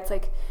anger. It's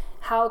like,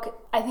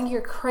 I think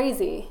you're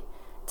crazy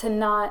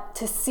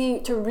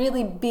to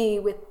really be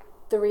with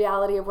the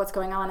reality of what's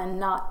going on and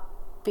not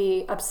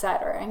be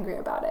upset or angry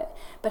about it.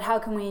 But how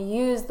can we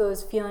use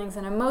those feelings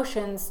and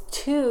emotions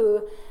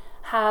to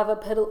have a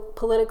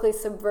politically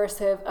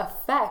subversive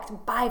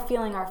effect by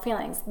feeling our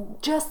feelings?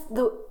 Just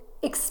the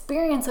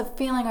experience of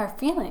feeling our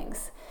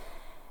feelings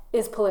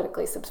is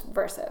politically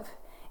subversive.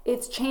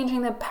 It's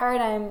changing the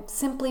paradigm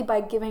simply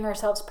by giving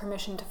ourselves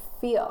permission to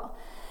feel.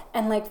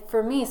 And like,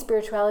 for me,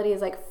 spirituality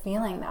is like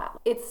feeling that.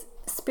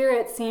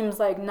 Spirit seems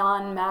like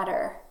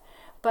non-matter,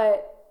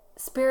 but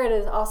spirit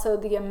is also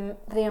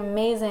the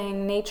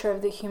amazing nature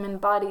of the human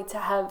body to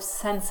have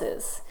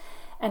senses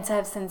and to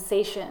have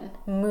sensation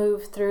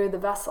move through the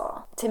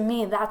vessel. To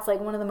me, that's like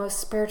one of the most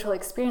spiritual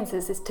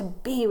experiences, is to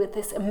be with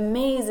this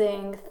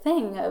amazing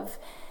thing of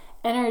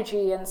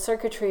energy and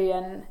circuitry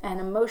and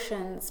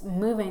emotions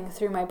moving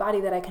through my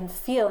body that I can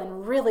feel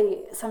in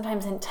really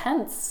sometimes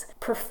intense,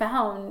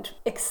 profound,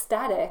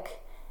 ecstatic,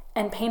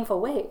 and painful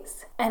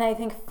ways. And I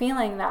think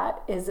feeling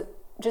that is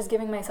just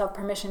giving myself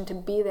permission to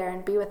be there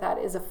and be with that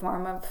is a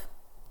form of,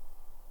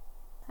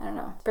 I don't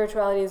know,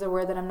 spirituality is a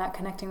word that I'm not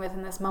connecting with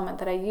in this moment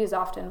that I use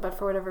often, but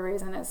for whatever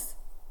reason is...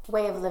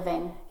 way of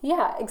living.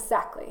 Yeah,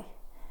 exactly.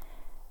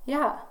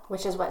 Yeah.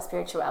 Which is what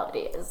spirituality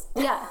is.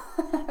 Yeah.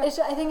 I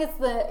think it's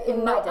the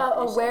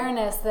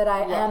awareness that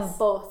I am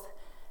both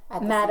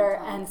matter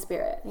and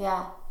spirit.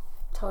 Yeah,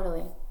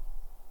 Totally.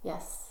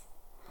 Yes.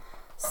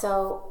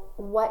 So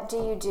what do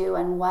you do,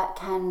 and what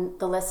can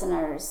the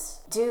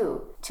listeners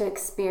do to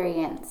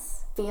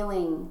experience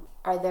feeling?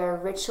 Are there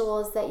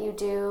rituals that you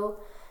do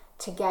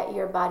to get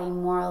your body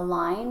more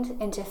aligned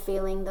into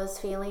feeling those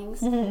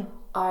feelings? Mm-hmm.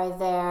 Are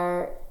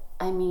there,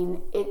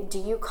 do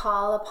you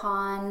call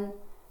upon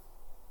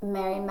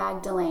Mary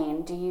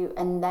Magdalene?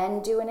 And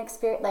then do an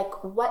experience?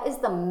 Like, what is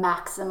the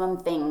maximum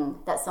thing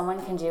that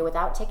someone can do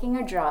without taking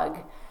a drug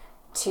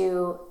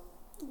to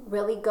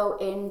really go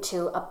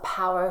into a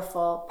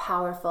powerful,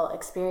 powerful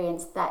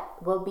experience that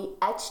will be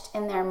etched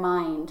in their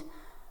mind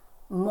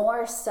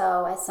more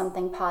so as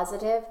something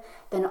positive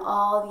than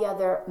all the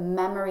other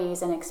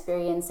memories and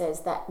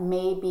experiences that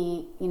may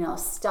be,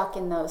 stuck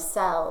in those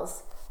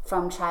cells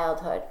from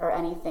childhood or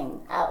anything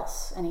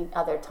else, any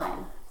other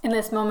time? In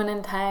this moment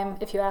in time,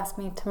 if you ask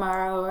me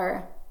tomorrow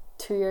or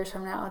 2 years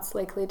from now, it's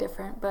likely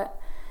different. But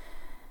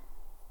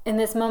in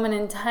this moment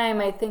in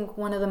time, I think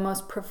one of the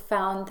most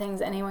profound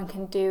things anyone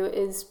can do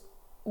is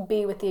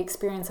be with the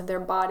experience of their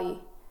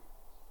body.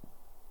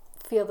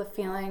 Feel the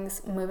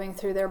feelings moving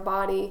through their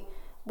body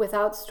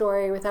without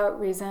story, without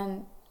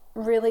reason,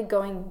 really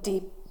going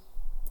deep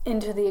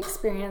into the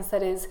experience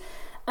that is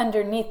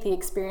underneath the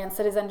experience,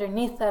 that is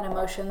underneath that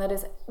emotion, that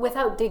is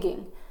without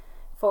digging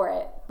for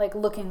it, like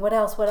looking what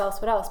else,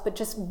 but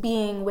just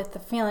being with the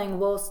feeling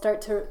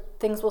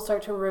things will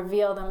start to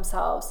reveal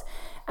themselves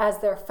as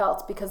they're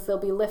felt, because they'll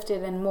be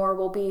lifted and more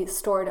will be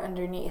stored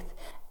underneath.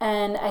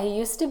 And I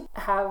used to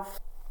have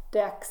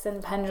decks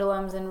and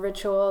pendulums and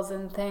rituals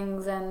and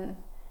things and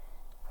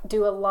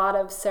do a lot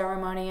of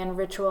ceremony and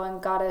ritual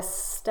and goddess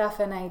stuff,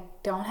 and I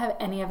don't have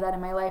any of that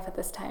in my life at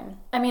this time.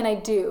 I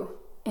do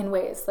in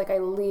ways, like I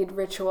lead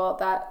ritual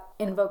that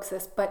invokes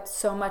this, but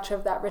so much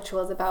of that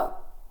ritual is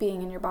about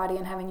being in your body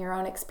and having your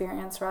own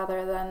experience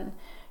rather than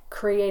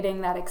creating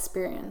that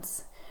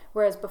experience.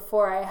 Whereas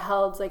before I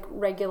held like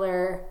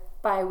regular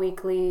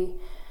bi-weekly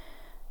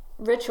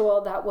ritual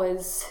that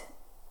was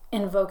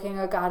invoking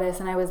a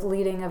goddess and I was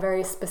leading a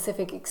very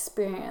specific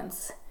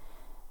experience.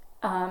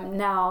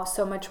 Now,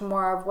 so much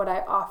more of what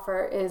I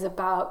offer is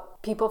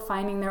about people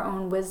finding their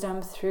own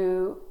wisdom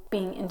through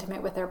being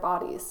intimate with their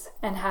bodies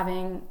and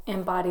having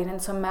embodied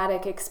and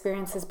somatic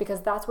experiences,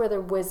 because that's where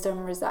their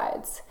wisdom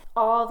resides.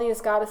 All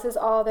these goddesses,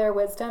 all their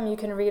wisdom, you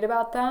can read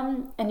about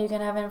them and you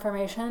can have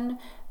information,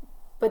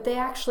 but they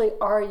actually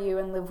are you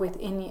and live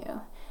within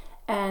you.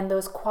 And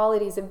those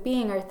qualities of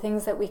being are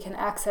things that we can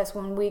access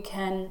when we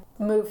can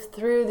move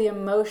through the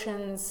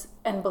emotions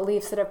and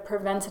beliefs that have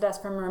prevented us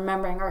from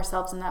remembering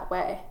ourselves in that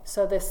way.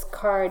 So this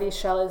card,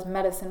 Ishel, is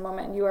Medicine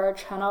Woman. You are a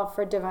channel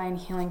for divine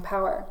healing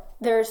power.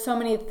 There are so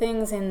many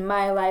things in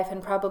my life,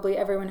 and probably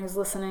everyone who's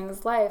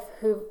listening's life,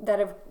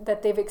 that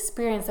they've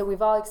experienced, that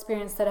we've all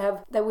experienced,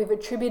 that we've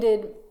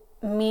attributed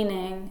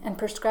meaning and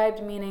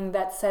prescribed meaning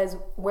that says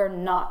we're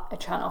not a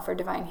channel for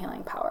divine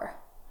healing power.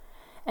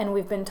 And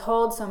we've been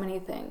told so many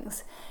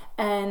things,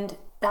 and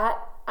that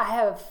I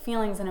have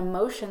feelings and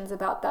emotions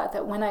about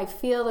that when I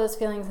feel those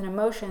feelings and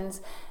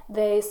emotions,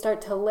 they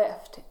start to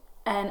lift.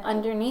 And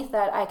underneath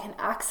that, I can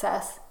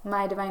access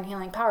my divine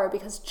healing power,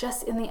 because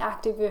just in the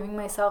act of giving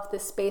myself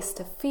this space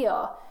to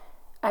feel,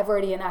 I've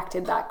already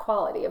enacted that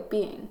quality of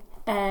being.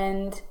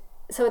 And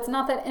so it's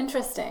not that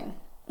interesting.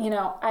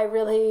 I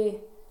really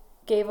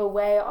gave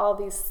away all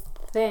these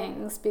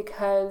things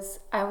because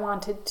I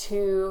wanted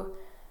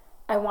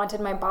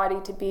my body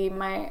to be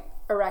my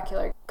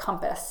oracular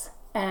compass.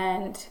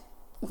 And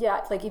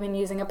yeah, like even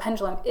using a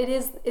pendulum,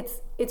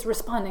 it's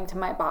responding to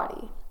my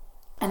body.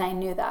 And I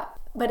knew that.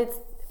 But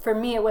for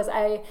me,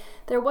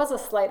 there was a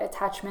slight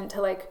attachment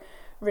to like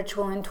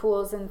ritual and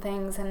tools and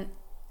things.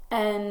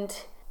 And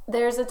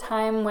there's a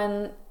time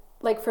when,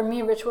 like for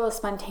me, ritual is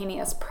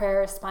spontaneous,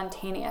 prayer is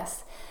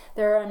spontaneous.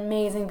 There are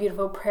amazing,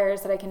 beautiful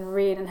prayers that I can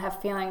read and have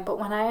feeling. But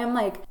when I am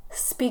like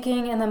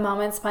speaking in the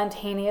moment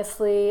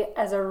spontaneously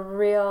as a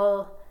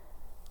real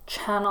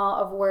channel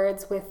of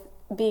words, with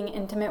being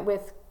intimate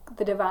with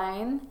the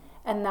divine,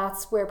 and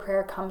that's where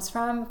prayer comes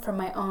from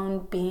my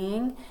own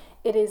being,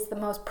 it is the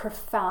most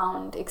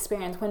profound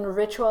experience. When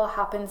ritual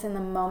happens in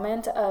the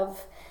moment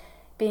of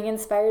being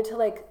inspired to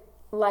like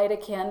light a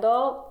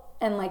candle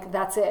and like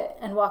that's it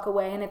and walk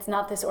away, and it's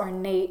not this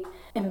ornate,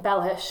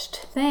 embellished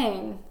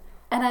thing.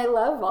 And I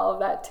love all of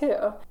that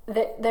too.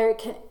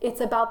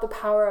 It's about the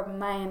power of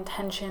my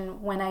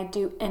intention when I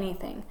do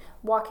anything.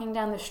 Walking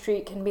down the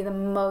street can be the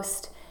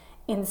most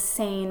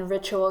insane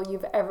ritual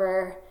you've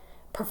ever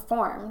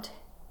performed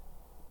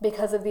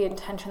because of the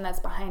intention that's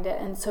behind it.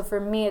 And so for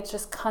me, it's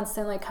just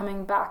constantly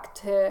coming back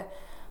to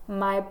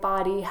my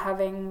body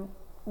having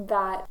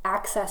that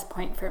access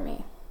point for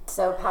me.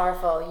 So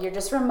powerful. You're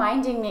just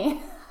reminding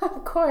me,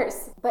 of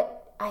course.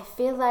 But I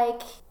feel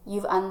like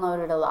you've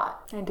unloaded a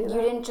lot. I do that.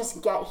 You didn't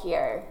just get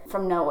here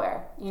from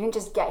nowhere. You didn't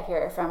just get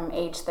here from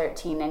age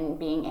 13 and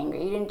being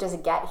angry. You didn't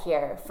just get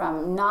here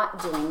from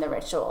not doing the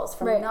rituals,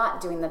 from not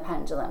doing the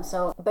pendulum.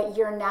 But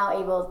you're now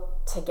able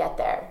to get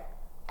there.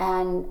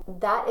 And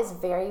that is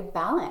very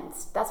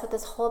balanced. That's what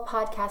this whole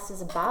podcast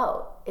is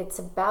about. It's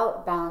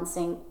about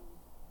balancing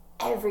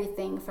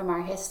everything from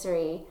our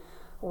history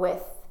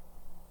with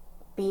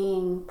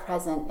being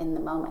present in the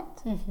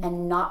moment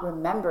and not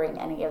remembering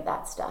any of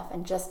that stuff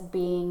and just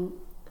being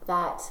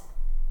that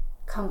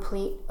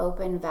complete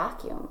open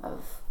vacuum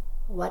of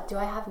what do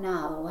I have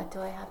now? What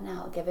do I have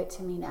now? Give it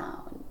to me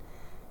now, and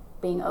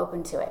being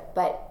open to it.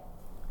 But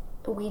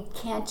we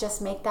can't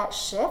just make that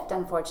shift,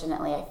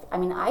 unfortunately. I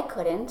mean, I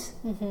couldn't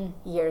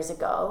years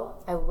ago.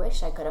 I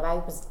wish I could have. I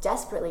was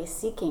desperately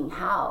seeking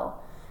how,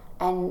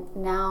 and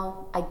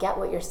now I get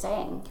what you're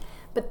saying.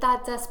 But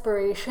that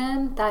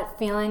desperation, that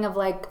feeling of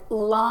like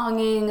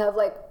longing, of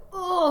like,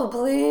 oh,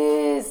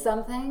 please,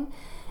 something,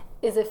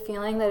 is a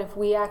feeling that if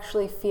we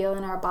actually feel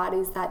in our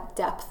bodies that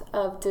depth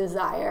of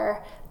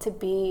desire to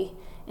be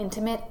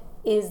intimate,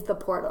 is the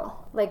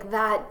portal. Like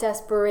that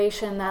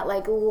desperation, that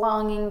like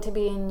longing to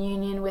be in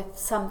union with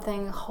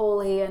something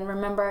holy and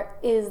remember,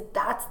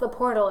 that's the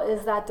portal,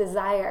 is that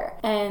desire.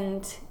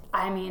 And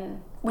I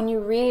mean, when you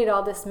read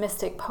all this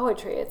mystic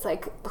poetry, it's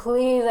like,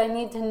 please, I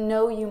need to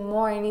know you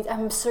more.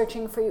 I'm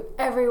searching for you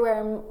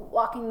everywhere. I'm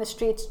walking the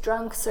streets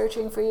drunk,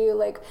 searching for you,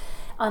 like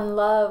on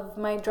love,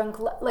 my drunk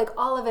like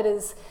all of it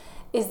is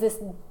this,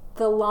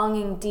 the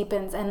longing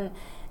deepens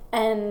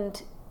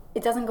and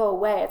it doesn't go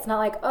away. It's not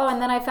like, oh,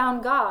 and then I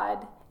found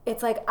God.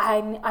 It's like,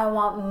 I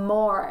want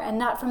more. And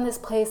not from this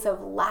place of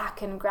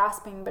lack and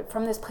grasping, but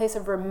from this place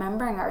of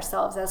remembering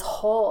ourselves as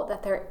whole,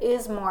 that there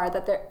is more,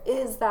 that there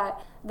is that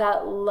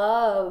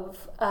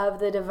love of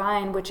the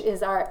divine, which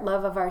is our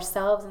love of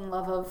ourselves and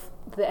love of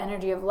the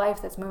energy of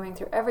life that's moving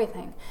through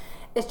everything.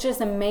 It's just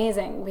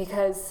amazing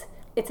because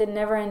it's a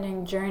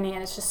never-ending journey,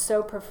 and it's just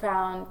so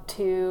profound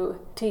to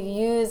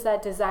use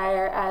that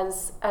desire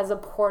as a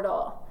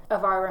portal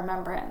of our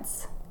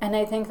remembrance. And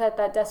I think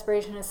that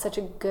desperation is such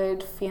a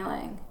good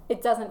feeling.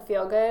 It doesn't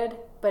feel good,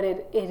 but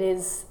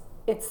it's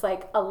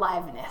like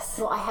aliveness.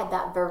 Well, I had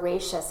that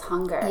voracious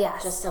hunger.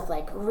 Yes. Just of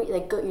like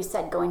you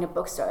said, going to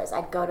bookstores.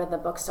 I'd go to the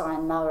bookstore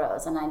in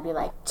Melrose and I'd be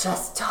like,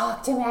 just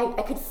talk to me.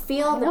 I could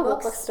feel the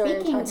book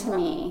speaking to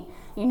me.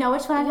 You know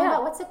which one I'm talking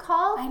about? What's it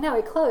called? I know,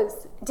 it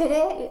closed. Did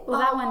it? Well,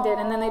 that one did,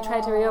 and then they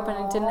tried to reopen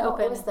and it didn't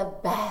open. It was the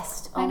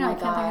best. Oh I know, my I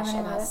can't gosh, think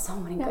of I it. got so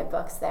many good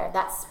books there.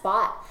 That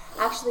spot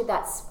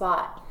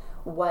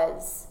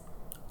was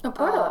A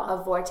portal.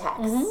 A vortex.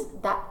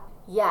 That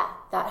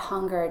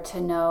hunger to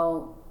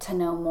know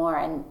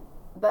more.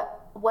 But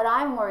what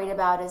I'm worried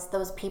about is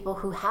those people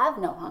who have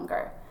no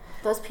hunger.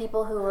 Those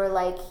people who are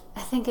like,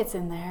 I think it's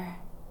in there.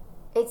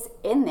 It's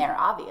in there,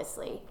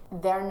 obviously.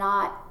 They're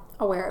not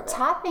Aware of it.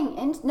 tapping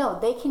in. No,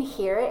 they can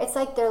hear it. It's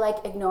like they're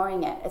like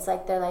ignoring it. It's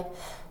like they're like,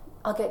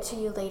 I'll get to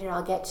you later.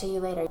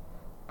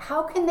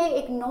 How can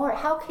they ignore it?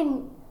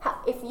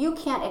 If you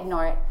can't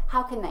ignore it,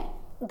 how can they?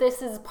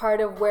 This is part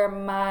of where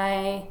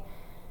my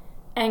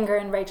anger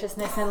and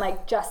righteousness and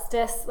like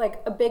justice, like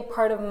a big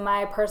part of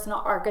my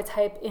personal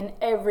archetype in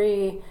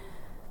every,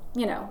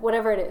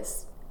 whatever it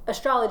is,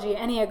 astrology,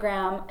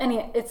 Enneagram,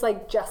 it's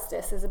like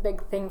justice is a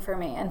big thing for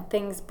me, and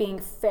things being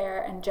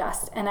fair and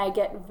just. And I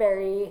get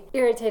very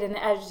irritated and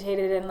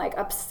agitated and like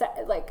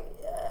upset, like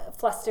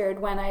flustered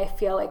when I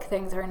feel like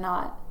things are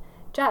not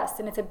just,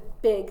 and it's a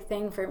big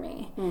thing for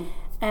me. And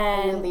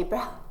are you a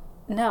Libra?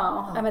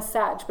 No, I'm a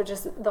Sag, but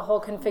just the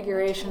whole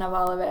configuration of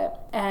all of it.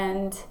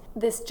 And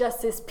this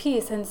justice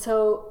piece. And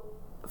so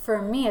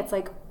for me, it's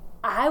like,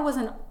 I was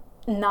a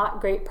not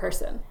great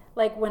person.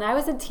 Like when I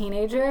was a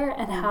teenager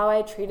and how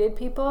I treated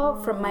people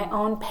from my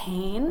own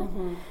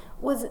pain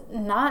was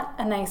not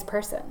a nice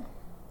person.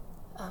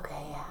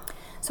 Okay, yeah.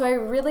 So I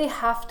really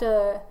have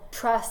to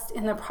trust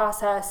in the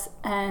process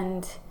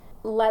and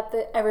let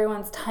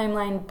everyone's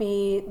timeline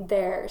be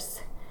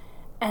theirs.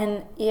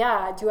 And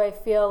yeah, do I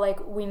feel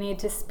like we need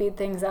to speed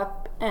things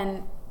up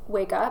and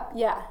wake up?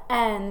 Yeah.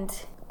 And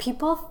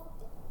people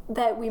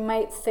that we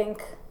might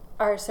think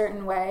are a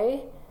certain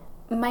way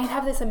might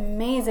have this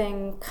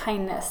amazing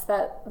kindness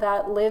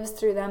that lives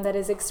through them, that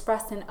is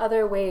expressed in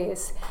other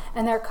ways.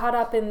 And they're caught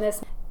up in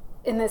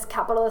this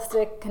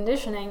capitalistic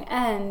conditioning,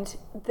 and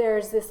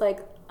there's this like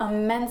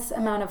immense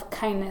amount of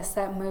kindness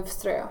that moves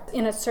through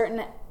in a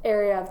certain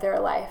area of their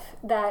life,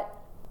 that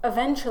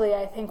eventually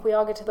I think we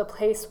all get to the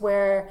place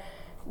where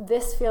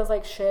this feels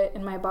like shit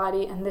in my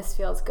body and this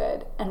feels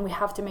good, and we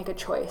have to make a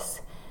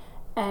choice.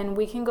 And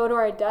we can go to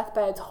our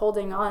deathbeds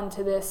holding on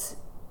to this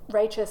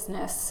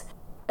righteousness,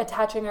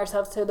 attaching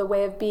ourselves to the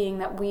way of being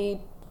that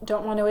we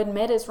don't want to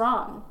admit is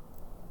wrong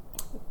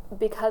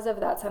because of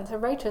that sense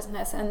of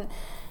righteousness.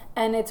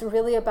 And it's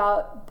really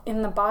about,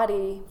 in the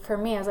body, for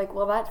me, I was like,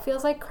 well, that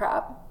feels like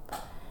crap,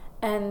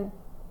 and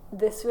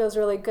this feels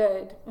really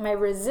good. My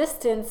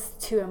resistance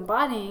to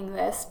embodying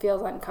this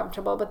feels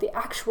uncomfortable, but the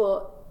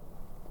actual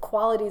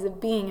qualities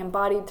of being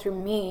embodied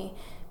through me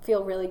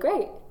feel really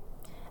great.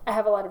 I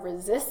have a lot of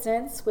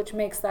resistance, which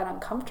makes that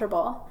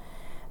uncomfortable,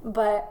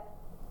 but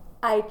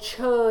I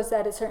chose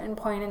at a certain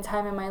point in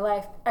time in my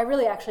life, I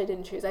really actually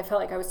didn't choose. I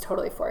felt like I was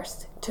totally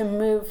forced to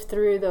move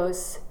through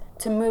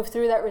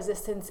that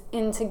resistance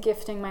into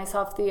gifting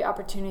myself the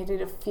opportunity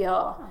to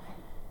feel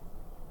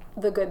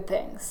the good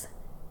things.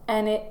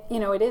 And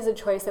it is a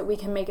choice that we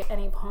can make at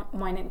any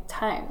point in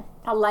time.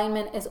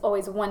 Alignment is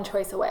always one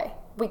choice away.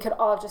 We could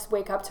all just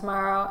wake up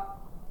tomorrow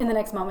in the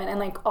next moment and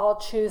like all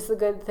choose the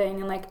good thing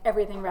and like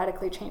everything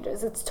radically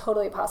changes. It's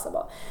totally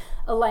possible.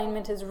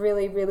 Alignment is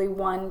really, really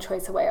one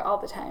choice away all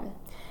the time,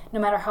 no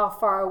matter how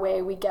far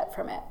away we get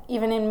from it.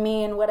 Even in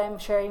me and what I'm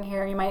sharing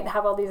here, you might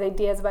have all these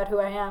ideas about who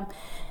I am,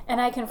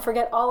 and I can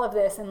forget all of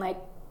this and like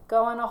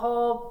go on a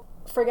whole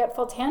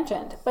forgetful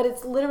tangent, but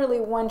it's literally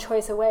one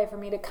choice away for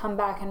me to come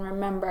back and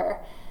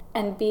remember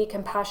and be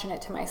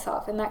compassionate to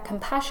myself. And that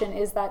compassion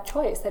is that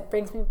choice that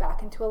brings me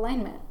back into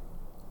alignment.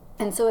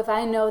 And so if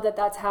I know that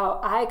that's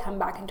how I come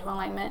back into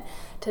alignment,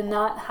 to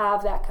not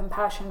have that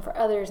compassion for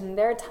others and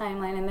their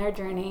timeline and their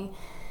journey,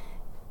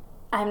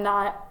 I'm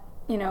not,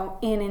 in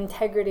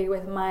integrity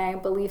with my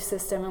belief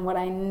system and what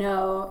I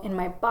know in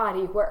my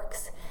body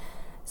works.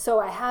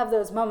 So I have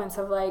those moments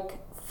of like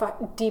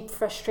deep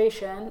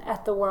frustration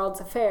at the world's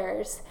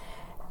affairs,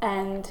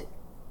 and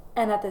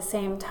at the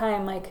same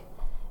time, like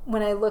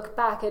when I look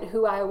back at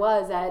who I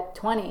was at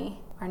 20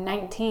 or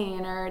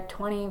 19 or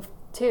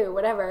 22,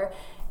 whatever,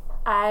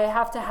 I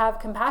have to have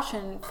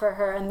compassion for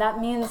her, and that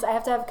means I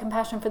have to have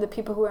compassion for the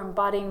people who are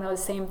embodying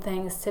those same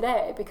things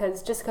today,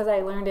 because just because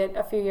I learned it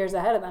a few years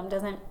ahead of them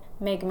doesn't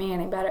make me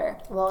any better.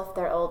 Well, if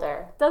they're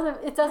older.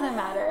 It doesn't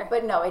matter.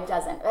 But no, it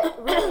doesn't.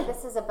 Really,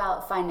 this is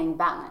about finding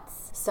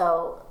balance.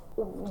 So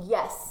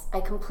yes, I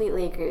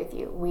completely agree with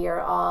you. We are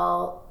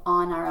all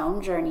on our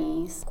own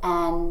journeys,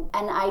 and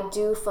I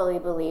do fully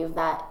believe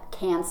that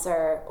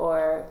cancer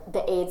or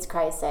the AIDS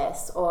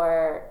crisis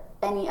or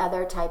any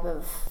other type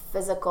of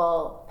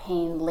physical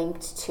pain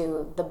linked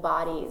to the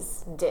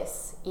body's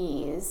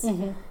dis-ease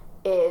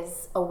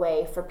is a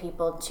way for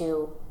people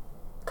to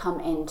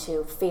come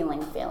into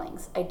feeling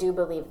feelings. I do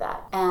believe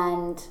that.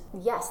 And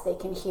yes, they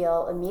can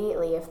heal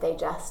immediately if they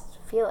just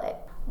feel it.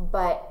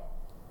 But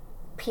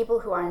people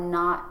who are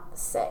not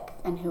sick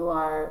and who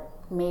are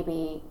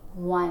maybe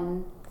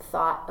one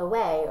thought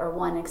away or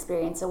one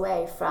experience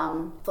away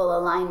from full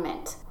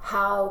alignment,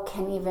 how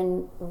can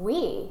even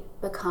we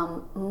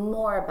become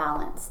more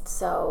balanced?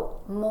 So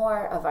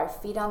more of our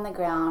feet on the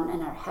ground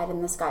and our head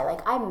in the sky.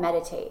 Like I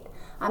meditate.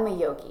 I'm a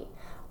yogi.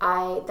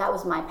 That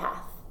was my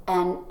path.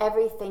 And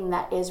everything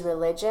that is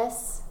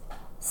religious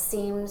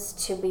seems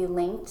to be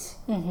linked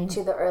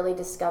to the early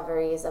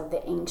discoveries of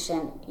the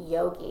ancient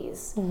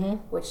yogis,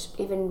 which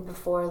even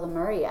before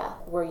Lemuria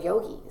were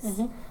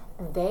yogis.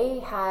 They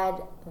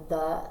had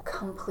the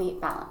complete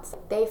balance.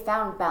 They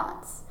found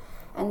balance.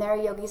 And there are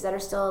yogis that are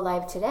still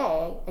alive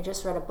today. I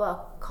just read a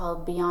book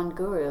called Beyond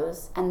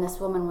Gurus, and this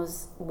woman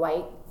was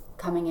white,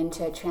 coming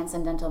into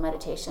transcendental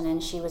meditation,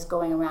 and she was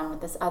going around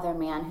with this other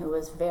man who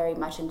was very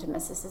much into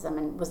mysticism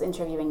and was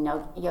interviewing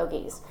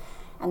yogis.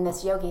 And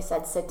this yogi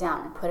said, sit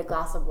down, and put a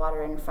glass of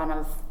water in front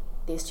of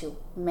these two,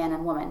 man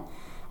and woman,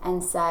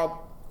 and said,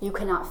 you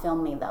cannot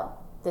film me though.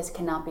 This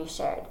cannot be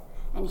shared.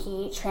 And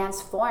he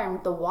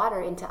transformed the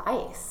water into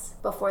ice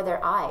before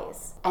their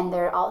eyes. And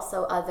there are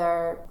also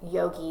other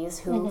yogis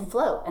who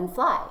float and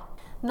fly.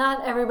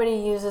 Not everybody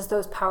uses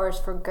those powers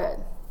for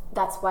good.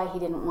 That's why he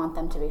didn't want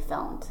them to be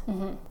filmed.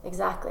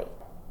 Exactly.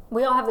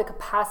 We all have the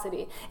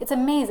capacity. It's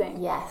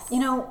amazing. Yes.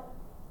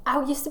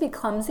 I used to be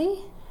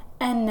clumsy,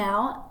 and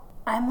now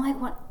I'm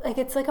like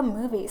it's like a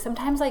movie.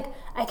 Sometimes like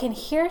I can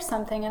hear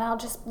something and I'll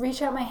just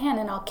reach out my hand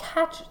and I'll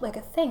catch like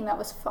a thing that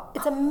was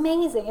it's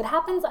amazing. It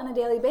happens on a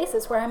daily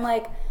basis where I'm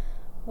like,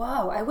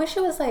 whoa, I wish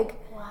it was like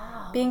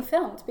being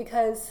filmed,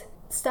 because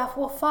stuff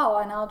will fall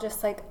and I'll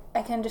just like,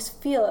 I can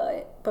just feel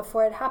it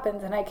before it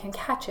happens and I can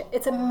catch it.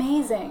 It's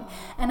amazing.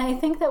 And I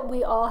think that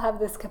we all have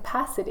this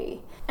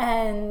capacity.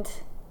 And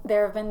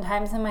there have been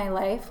times in my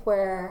life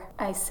where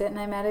I sit and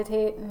I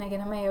meditate and I get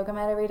on my yoga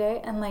mat every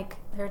day, and like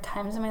there are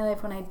times in my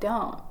life when I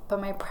don't,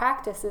 but my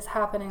practice is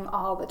happening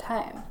all the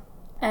time.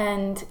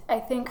 And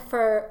I think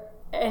for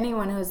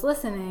anyone who's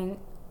listening,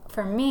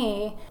 for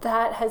me,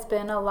 that has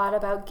been a lot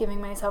about giving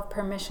myself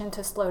permission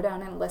to slow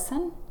down and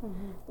listen,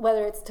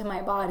 whether it's to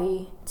my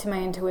body, to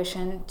my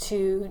intuition,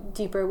 to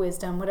deeper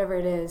wisdom, whatever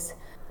it is.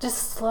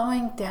 Just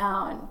slowing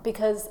down,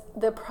 because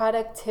the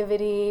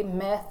productivity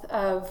myth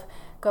of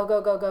go,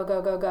 go, go, go,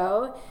 go, go,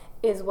 go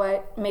is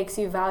what makes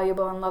you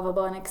valuable and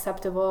lovable and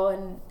acceptable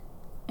and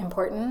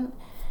important,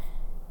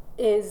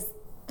 is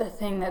the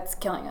thing that's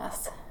killing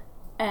us.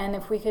 And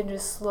if we could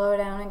just slow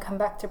down and come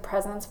back to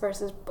presence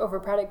versus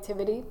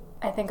overproductivity,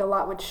 I think a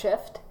lot would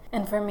shift.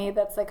 And for me,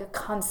 that's like a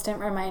constant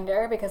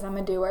reminder, because I'm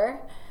a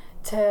doer,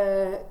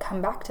 to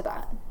come back to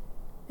that.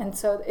 And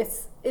so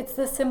it's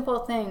the simple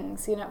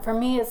things, for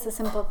me it's the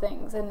simple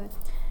things. And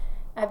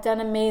I've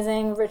done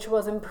amazing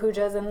rituals and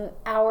pujas and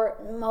hour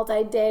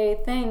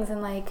multi-day things,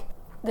 and like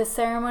the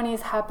ceremony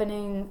is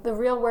happening, the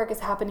real work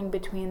is happening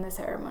between the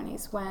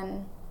ceremonies,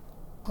 when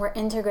we're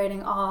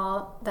integrating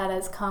all that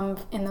has come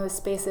in those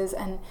spaces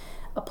and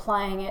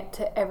applying it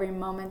to every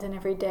moment and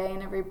every day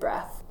and every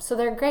breath. So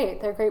they're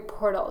great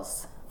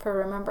portals for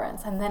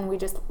remembrance, and then we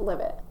just live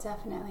it.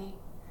 Definitely.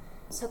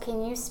 So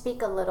can you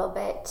speak a little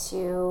bit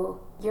to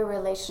your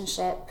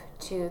relationship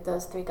to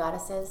those three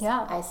goddesses?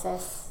 Yeah.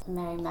 Isis,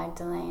 Mary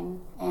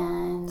Magdalene,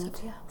 and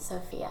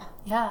Sophia.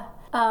 Yeah.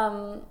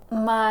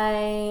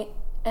 My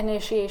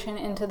initiation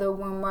into the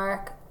womb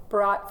work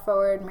brought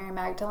forward Mary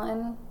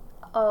Magdalene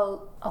a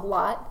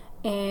lot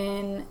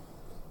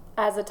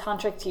as a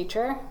tantric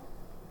teacher,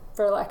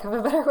 for lack of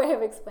a better way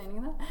of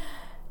explaining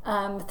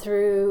that,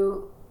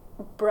 through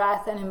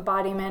breath and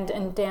embodiment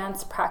and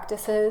dance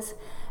practices,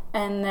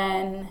 and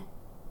then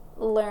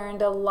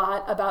learned a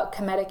lot about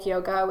Kemetic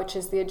yoga, which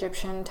is the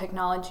Egyptian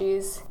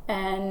technologies,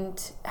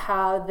 and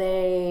how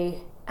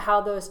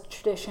those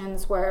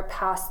traditions were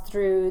passed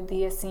through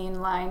the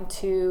Essene line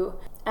to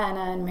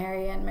Anna and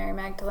Mary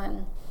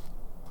Magdalene.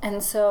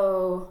 And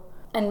so,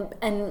 and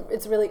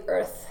it's really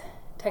earth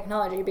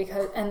technology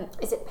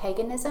is it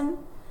paganism?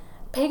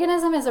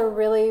 Paganism is a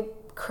really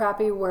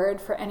crappy word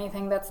for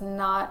anything that's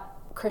not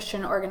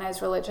Christian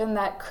organized religion.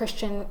 That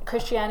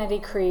Christianity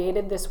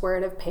created this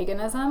word of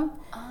paganism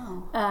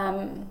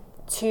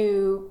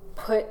to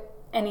put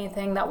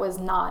anything that was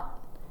not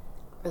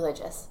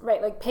religious.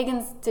 Right, like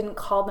pagans didn't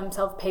call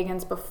themselves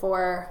pagans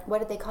before. What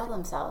did they call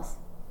themselves?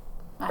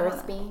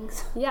 Earth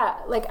beings? Yeah,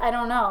 like I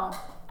don't know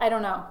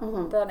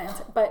that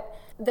answer. But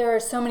there are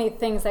so many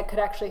things that could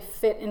actually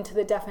fit into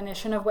the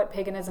definition of what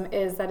paganism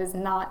is that is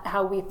not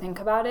how we think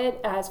about it,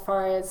 as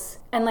far as,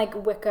 and like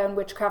Wicca and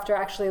witchcraft are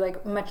actually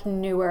like much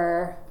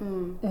newer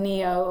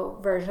neo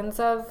versions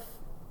of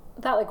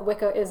that. Like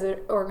Wicca is an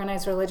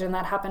organized religion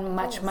that happened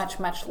much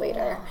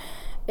later. Yeah.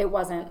 It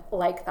wasn't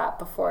like that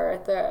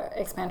before the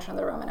expansion of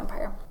the Roman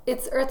Empire.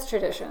 It's earth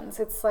traditions.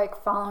 It's like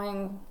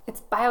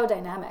it's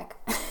biodynamic.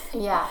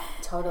 Yeah,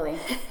 totally.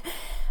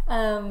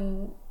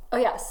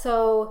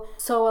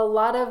 So a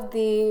lot of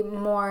the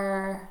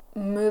more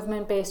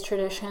movement-based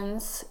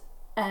traditions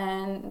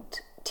and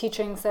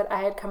teachings that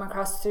I had come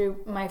across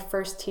through my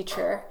first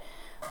teacher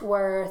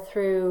were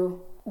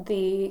through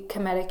the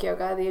Kemetic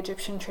yoga, the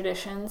Egyptian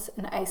traditions,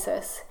 and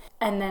Isis.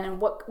 And then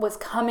what was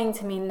coming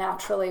to me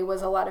naturally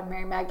was a lot of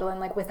Mary Magdalene,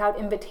 like without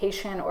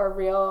invitation or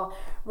real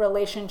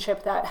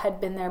relationship that had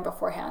been there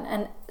beforehand.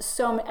 And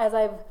so as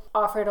I've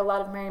offered a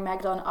lot of Mary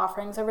Magdalene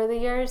offerings over the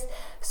years,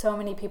 so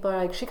many people are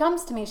like, she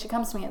comes to me.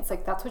 It's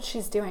like, that's what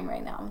she's doing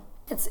right now.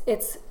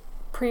 It's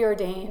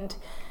preordained,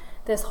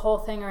 this whole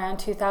thing around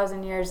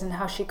 2,000 years, and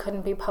how she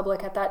couldn't be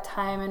public at that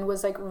time and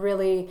was like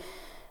really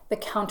the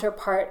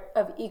counterpart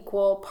of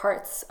equal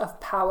parts of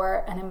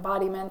power and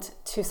embodiment,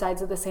 two sides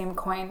of the same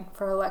coin,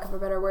 for lack of a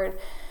better word,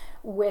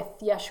 with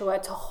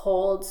Yeshua, to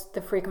hold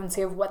the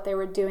frequency of what they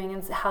were doing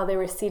and how they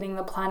were seeding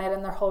the planet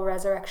and their whole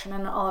resurrection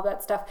and all of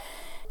that stuff.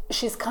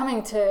 She's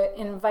coming to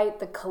invite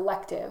the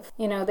collective.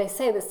 You know, they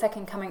say the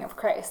second coming of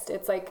Christ.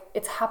 It's like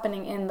it's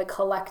happening in the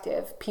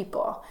collective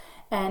people.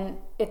 And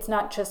it's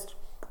not just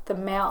the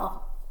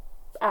male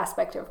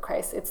aspect of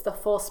Christ. It's the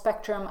full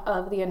spectrum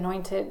of the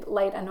anointed,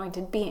 light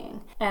anointed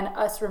being, and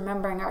us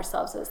remembering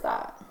ourselves as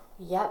that.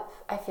 Yep,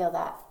 I feel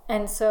that.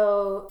 And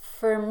so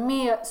for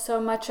me,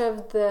 so much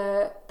of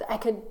I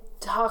could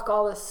talk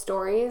all the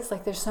stories,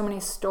 like there's so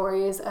many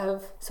stories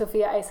of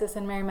Sophia, Isis,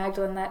 and Mary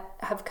Magdalene that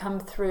have come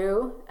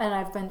through and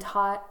I've been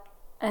taught.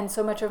 And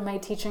so much of my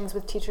teachings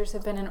with teachers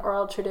have been in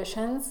oral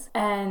traditions.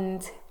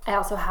 And I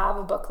also have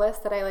a book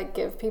list that I like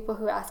give people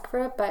who ask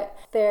for it. But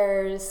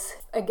there's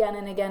again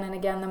and again and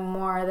again, the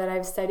more that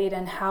I've studied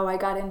and how I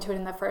got into it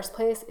in the first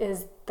place,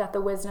 is that the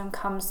wisdom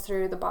comes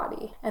through the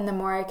body. And the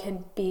more I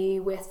can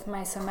be with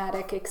my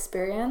somatic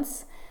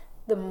experience,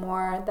 the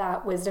more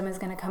that wisdom is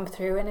going to come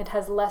through. And it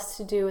has less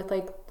to do with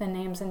like the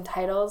names and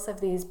titles of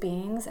these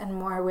beings and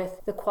more with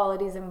the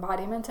qualities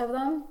embodiment of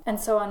them. And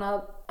so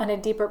on a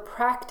deeper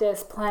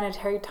practice,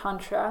 planetary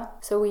tantra.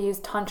 So we use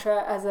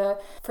tantra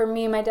for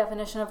me, my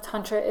definition of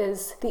tantra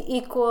is the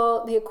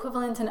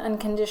equivalent and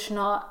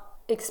unconditional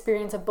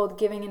experience of both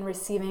giving and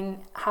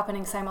receiving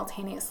happening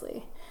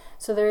simultaneously.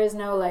 So there is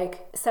no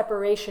like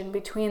separation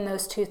between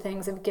those two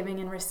things of giving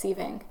and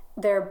receiving.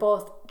 They're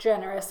both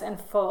generous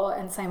and full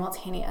and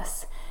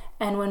simultaneous.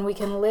 And when we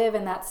can live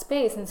in that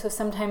space, and so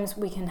sometimes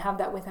we can have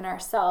that within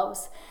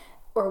ourselves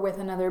or with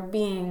another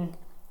being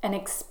and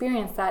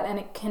experience that, and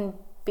it can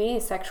be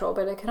sexual,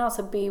 but it can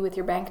also be with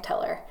your bank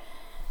teller.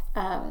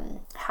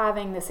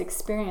 Having this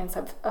experience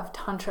of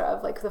tantra,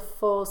 of like the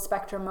full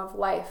spectrum of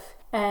life.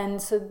 And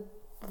so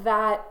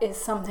that is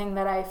something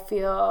that I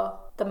feel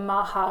the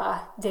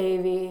Maha,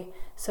 Devi,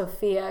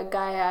 Sophia,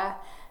 Gaia,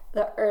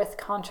 the earth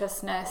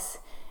consciousness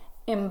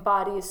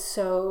embodies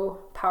so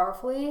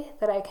powerfully,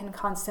 that I can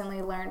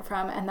constantly learn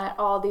from, and that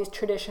all these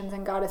traditions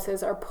and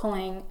goddesses are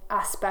pulling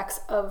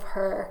aspects of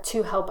her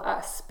to help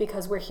us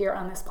because we're here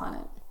on this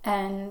planet.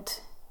 And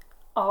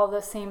all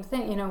the same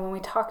thing, you know, when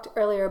we talked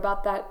earlier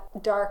about that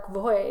dark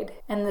void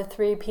and the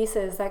three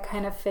pieces that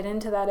kind of fit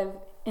into that of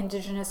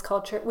indigenous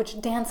culture,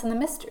 which dance in the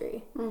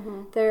mystery.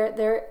 Mm-hmm.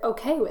 They're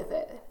okay with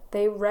it.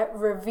 They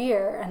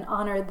revere and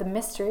honor the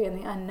mystery and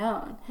the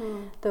unknown,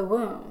 the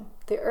womb,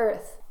 the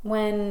earth.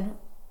 When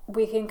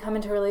we can come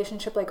into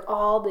relationship, like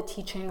all the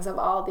teachings of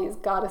all these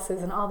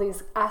goddesses and all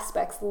these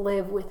aspects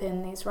live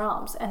within these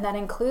realms. And that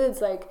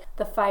includes like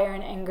the fire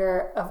and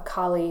anger of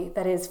Kali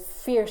that is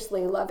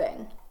fiercely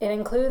loving. It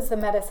includes the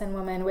medicine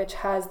woman, which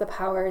has the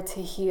power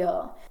to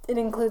heal. It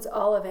includes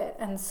all of it.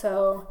 And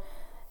so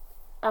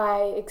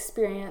I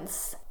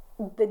experience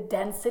the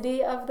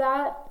density of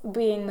that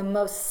being the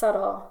most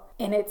subtle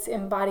in its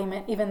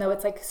embodiment, even though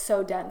it's like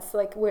so dense.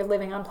 Like we're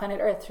living on planet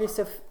Earth through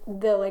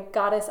the like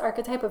goddess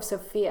archetype of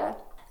Sophia.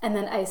 And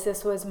then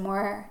Isis was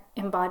more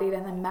embodied,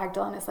 and then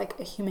Magdalene is like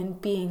a human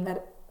being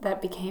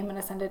that became an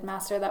ascended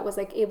master that was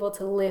like able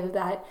to live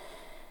that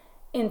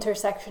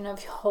intersection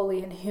of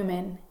holy and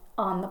human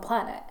on the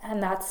planet.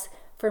 And that's,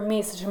 for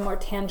me, such a more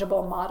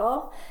tangible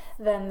model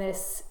than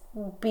this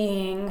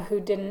being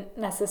who didn't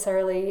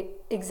necessarily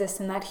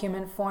exist in that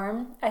human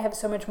form. I have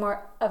so much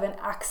more of an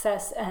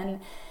access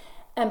and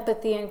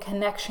empathy and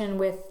connection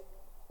with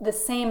the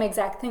same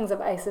exact things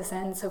of Isis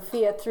and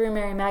Sophia through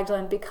Mary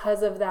Magdalene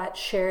because of that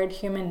shared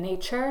human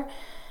nature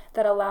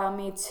that allow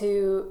me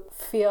to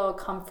feel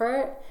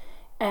comfort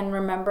and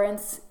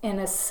remembrance in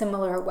a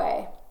similar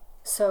way.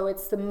 So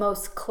it's the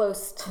most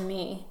close to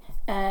me.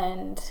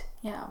 And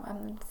yeah,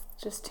 I'm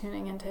just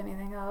tuning into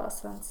anything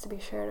else that wants to be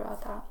shared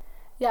about that.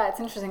 Yeah, it's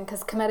interesting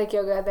because Kemetic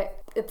yoga,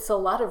 it's a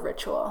lot of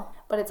ritual,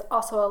 but it's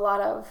also a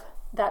lot of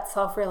that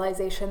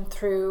self-realization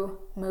through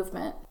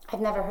movement. I've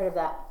never heard of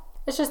that.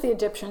 It's just the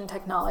Egyptian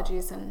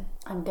technologies. And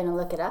I'm going to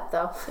look it up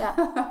though.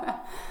 Yeah.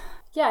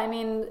 Yeah, I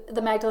mean,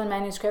 the Magdalene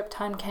manuscript,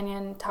 Tan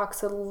Kenyon,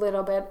 talks a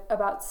little bit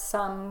about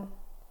some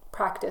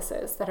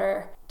practices that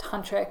are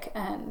tantric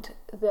and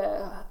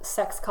the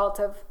sex cult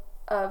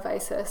of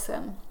Isis.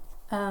 And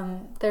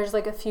there's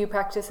like a few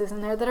practices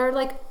in there that are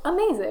like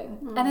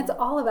amazing. And it's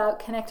all about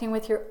connecting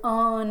with your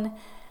own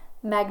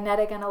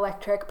magnetic and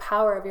electric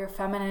power of your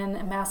feminine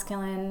and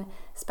masculine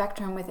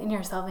spectrum within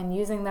yourself and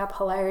using that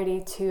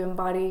polarity to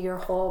embody your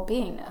whole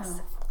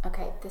beingness.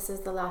 Okay, this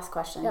is the last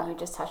question. Yeah. You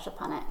just touched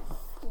upon it.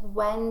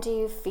 When do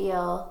you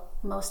feel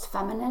most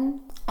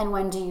feminine, and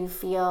when do you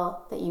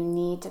feel that you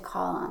need to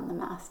call on the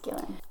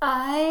masculine?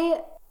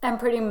 I am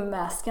pretty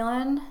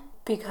masculine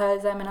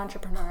because I'm an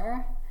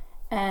entrepreneur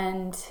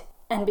and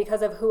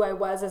because of who I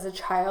was as a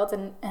child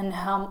and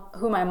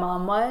who my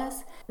mom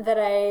was, that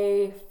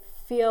I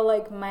feel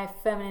like my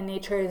feminine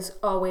nature is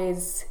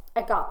always,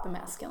 I got the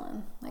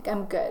masculine. Like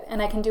I'm good.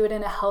 And I can do it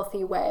in a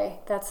healthy way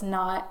that's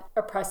not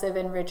oppressive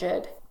and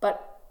rigid,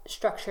 but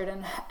structured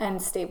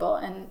and stable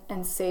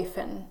and safe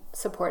and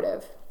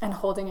supportive and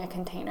holding a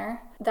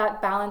container.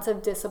 That balance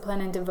of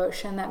discipline and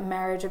devotion, that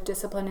marriage of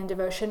discipline and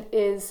devotion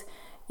is,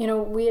 you know,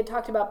 we had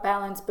talked about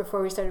balance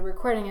before we started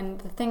recording,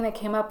 and the thing that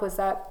came up was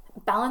that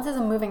balance is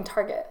a moving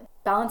target.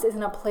 Balance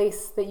isn't a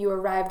place that you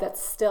arrive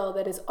that's still,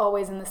 that is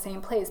always in the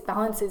same place.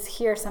 Balance is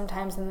here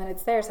sometimes and then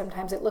it's there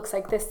sometimes. It looks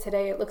like this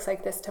today, it looks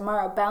like this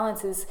tomorrow.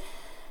 Balance is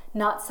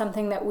not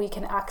something that we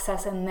can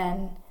access and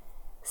then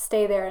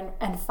stay there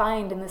and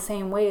find in the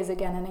same ways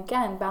again and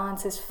again.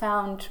 Balance is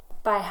found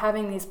by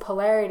having these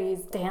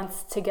polarities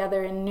dance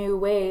together in new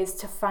ways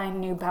to find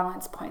new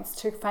balance points,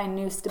 to find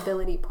new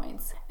stability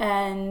points.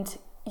 And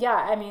yeah,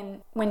 I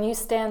mean, when you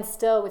stand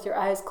still with your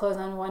eyes closed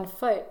on one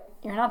foot,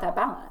 you're not that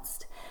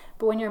balanced.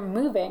 But when you're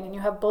moving and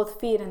you have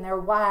both feet and they're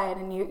wide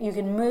and you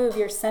can move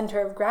your center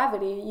of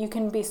gravity, you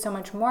can be so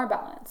much more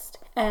balanced.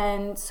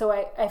 And so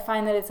I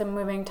find that it's a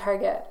moving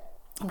target.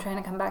 I'm trying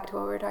to come back to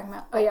what we were talking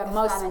about. Oh yeah,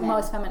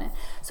 most feminine.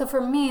 So for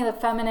me, the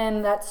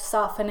feminine, that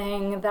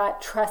softening,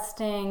 that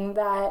trusting,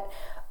 that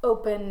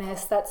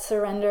openness, that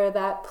surrender,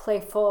 that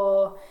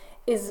playful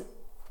is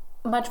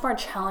much more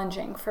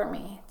challenging for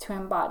me to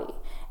embody.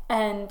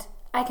 And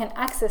I can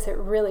access it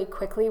really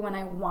quickly when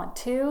I want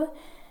to,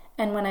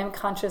 and when I'm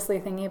consciously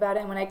thinking about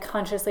it, and when I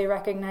consciously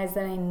recognize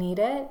that I need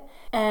it.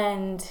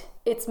 And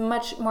it's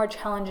much more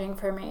challenging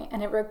for me,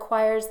 and it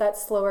requires that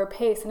slower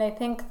pace. And I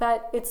think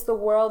that it's the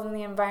world and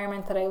the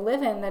environment that I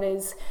live in that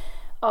is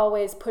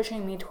always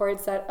pushing me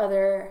towards that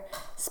other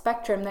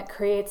spectrum that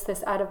creates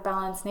this out of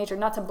balance nature.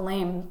 Not to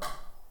blame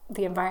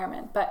the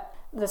environment, but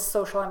the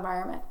social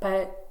environment.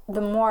 But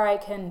the more I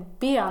can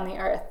be on the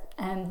earth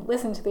and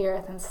listen to the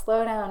earth and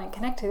slow down and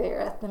connect to the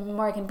earth, the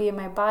more I can be in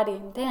my body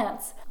and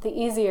dance, the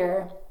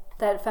easier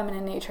that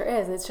feminine nature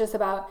is. It's just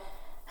about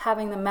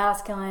having the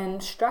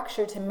masculine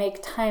structure to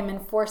make time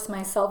and force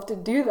myself to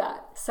do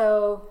that.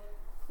 So,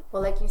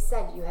 well, like you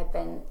said, you had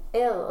been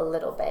ill a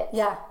little bit.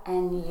 Yeah.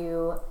 And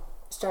you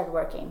started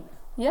working.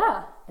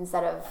 Yeah.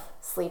 Instead of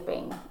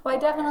sleeping. Well, I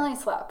definitely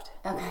slept.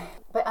 Okay.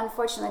 But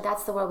unfortunately,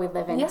 that's the world we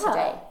live in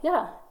today.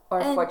 Yeah.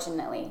 Or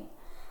fortunately.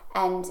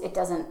 And it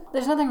doesn't...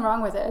 There's nothing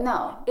wrong with it.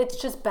 No. It's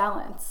just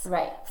balance.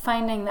 Right.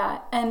 Finding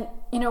that. And,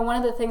 you know, one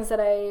of the things that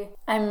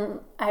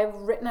I've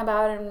written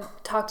about and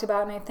talked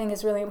about and I think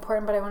is really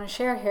important, but I want to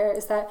share here,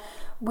 is that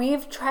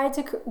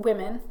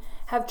women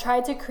have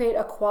tried to create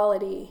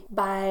equality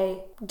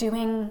by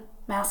doing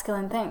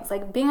masculine things,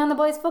 like being on the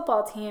boys'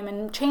 football team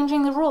and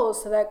changing the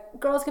rules so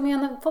that girls can be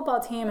on the football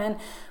team and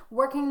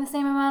working the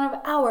same amount of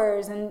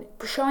hours and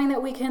showing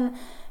that we can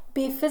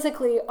be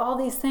physically all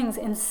these things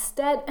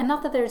instead. And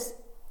not that there's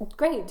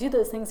great, do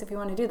those things if you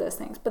want to do those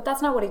things. But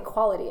that's not what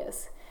equality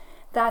is.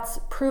 That's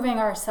proving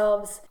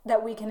ourselves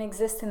that we can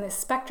exist in this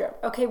spectrum.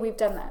 Okay, we've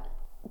done that.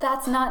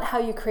 That's not how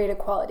you create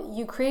equality.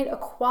 You create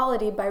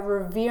equality by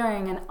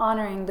revering and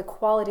honoring the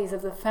qualities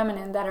of the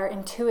feminine that are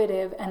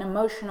intuitive and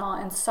emotional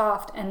and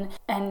soft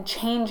and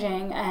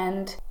changing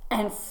and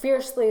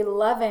fiercely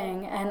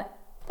loving and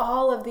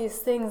all of these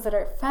things that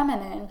are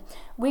feminine.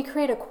 We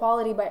create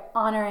equality by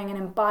honoring and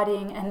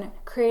embodying and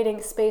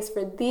creating space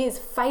for these,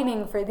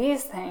 fighting for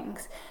these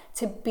things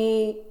to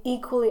be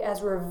equally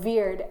as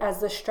revered as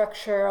the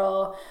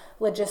structural,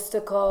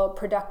 logistical,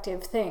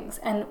 productive things.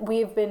 And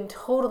we've been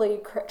totally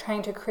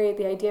trying to create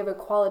the idea of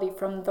equality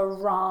from the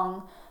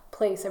wrong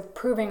place of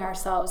proving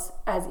ourselves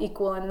as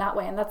equal in that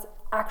way. And that's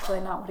actually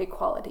not what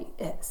equality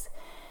is.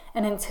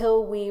 And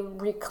until we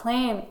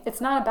reclaim, it's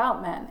not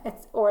about men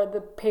or the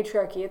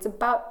patriarchy, it's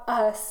about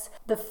us,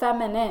 the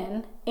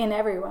feminine in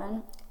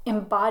everyone,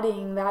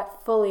 embodying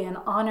that fully and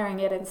honoring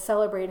it and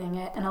celebrating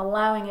it and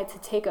allowing it to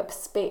take up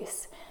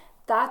space.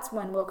 That's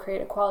when we'll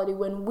create equality,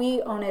 when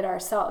we own it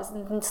ourselves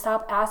and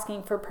stop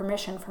asking for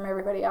permission from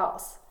everybody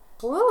else.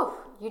 Woo!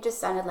 You just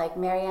sounded like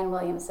Marianne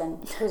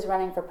Williamson, who's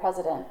running for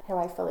president, who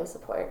I fully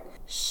support.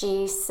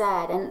 She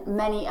said, and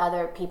many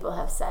other people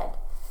have said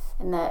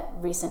in the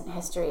recent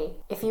history,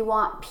 if you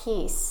want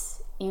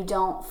peace, you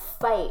don't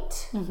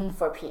fight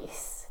for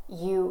peace.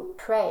 You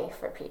pray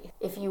for peace.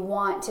 If you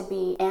want to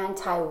be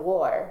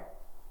anti-war,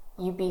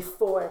 you be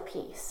for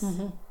peace.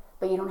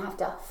 But you don't have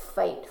to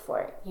fight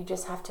for it. You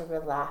just have to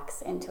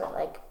relax into it,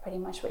 like pretty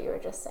much what you were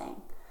just saying.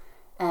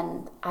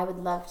 And I would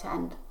love to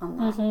end on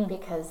that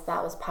because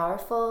that was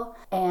powerful.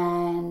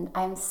 And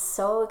I'm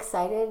so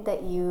excited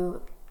that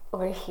you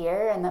were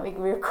here and that we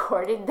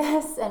recorded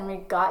this and we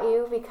got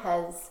you,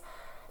 because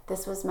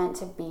this was meant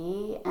to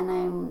be. And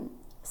I'm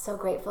so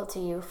grateful to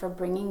you for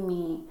bringing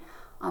me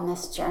on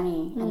this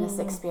journey and this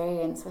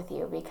experience with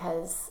you,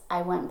 because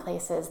I went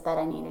places that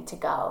I needed to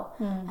go.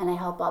 And I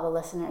hope all the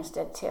listeners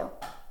did too.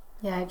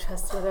 Yeah, I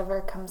trust whatever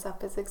comes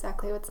up is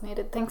exactly what's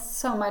needed. Thanks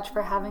so much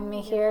for having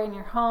me here in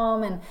your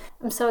home. And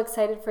I'm so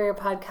excited for your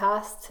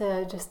podcast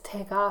to just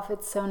take off.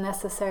 It's so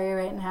necessary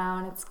right now,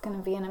 and it's going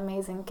to be an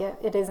amazing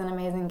gift. It is an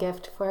amazing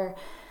gift for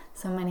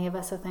so many of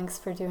us. So thanks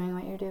for doing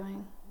what you're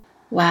doing.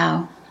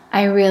 Wow.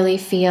 I really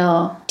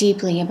feel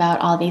deeply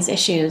about all these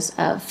issues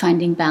of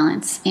finding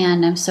balance,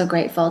 and I'm so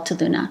grateful to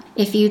Luna.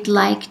 If you'd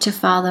like to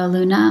follow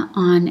Luna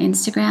on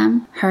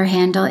Instagram, her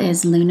handle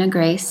is Luna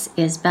Grace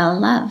is Bella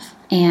Love.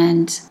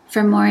 And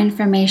for more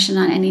information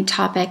on any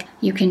topic,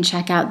 you can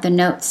check out the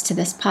notes to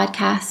this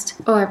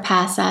podcast or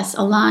pass us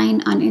a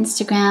line on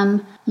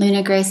Instagram,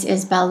 Luna Grace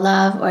is Bella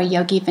Love or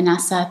Yogi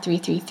Vanessa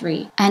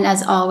 333. And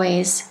as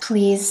always,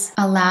 please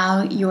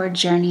allow your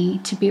journey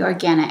to be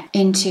organic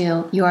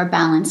into your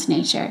balanced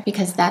nature,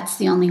 because that's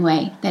the only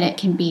way that it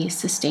can be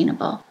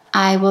sustainable.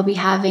 I will be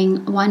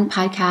having one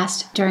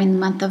podcast during the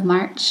month of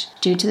March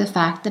due to the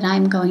fact that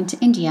I'm going to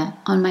India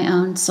on my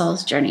own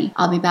soul's journey.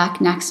 I'll be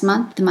back next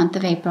month, the month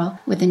of April,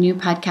 with a new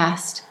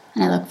podcast,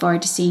 and I look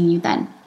forward to seeing you then.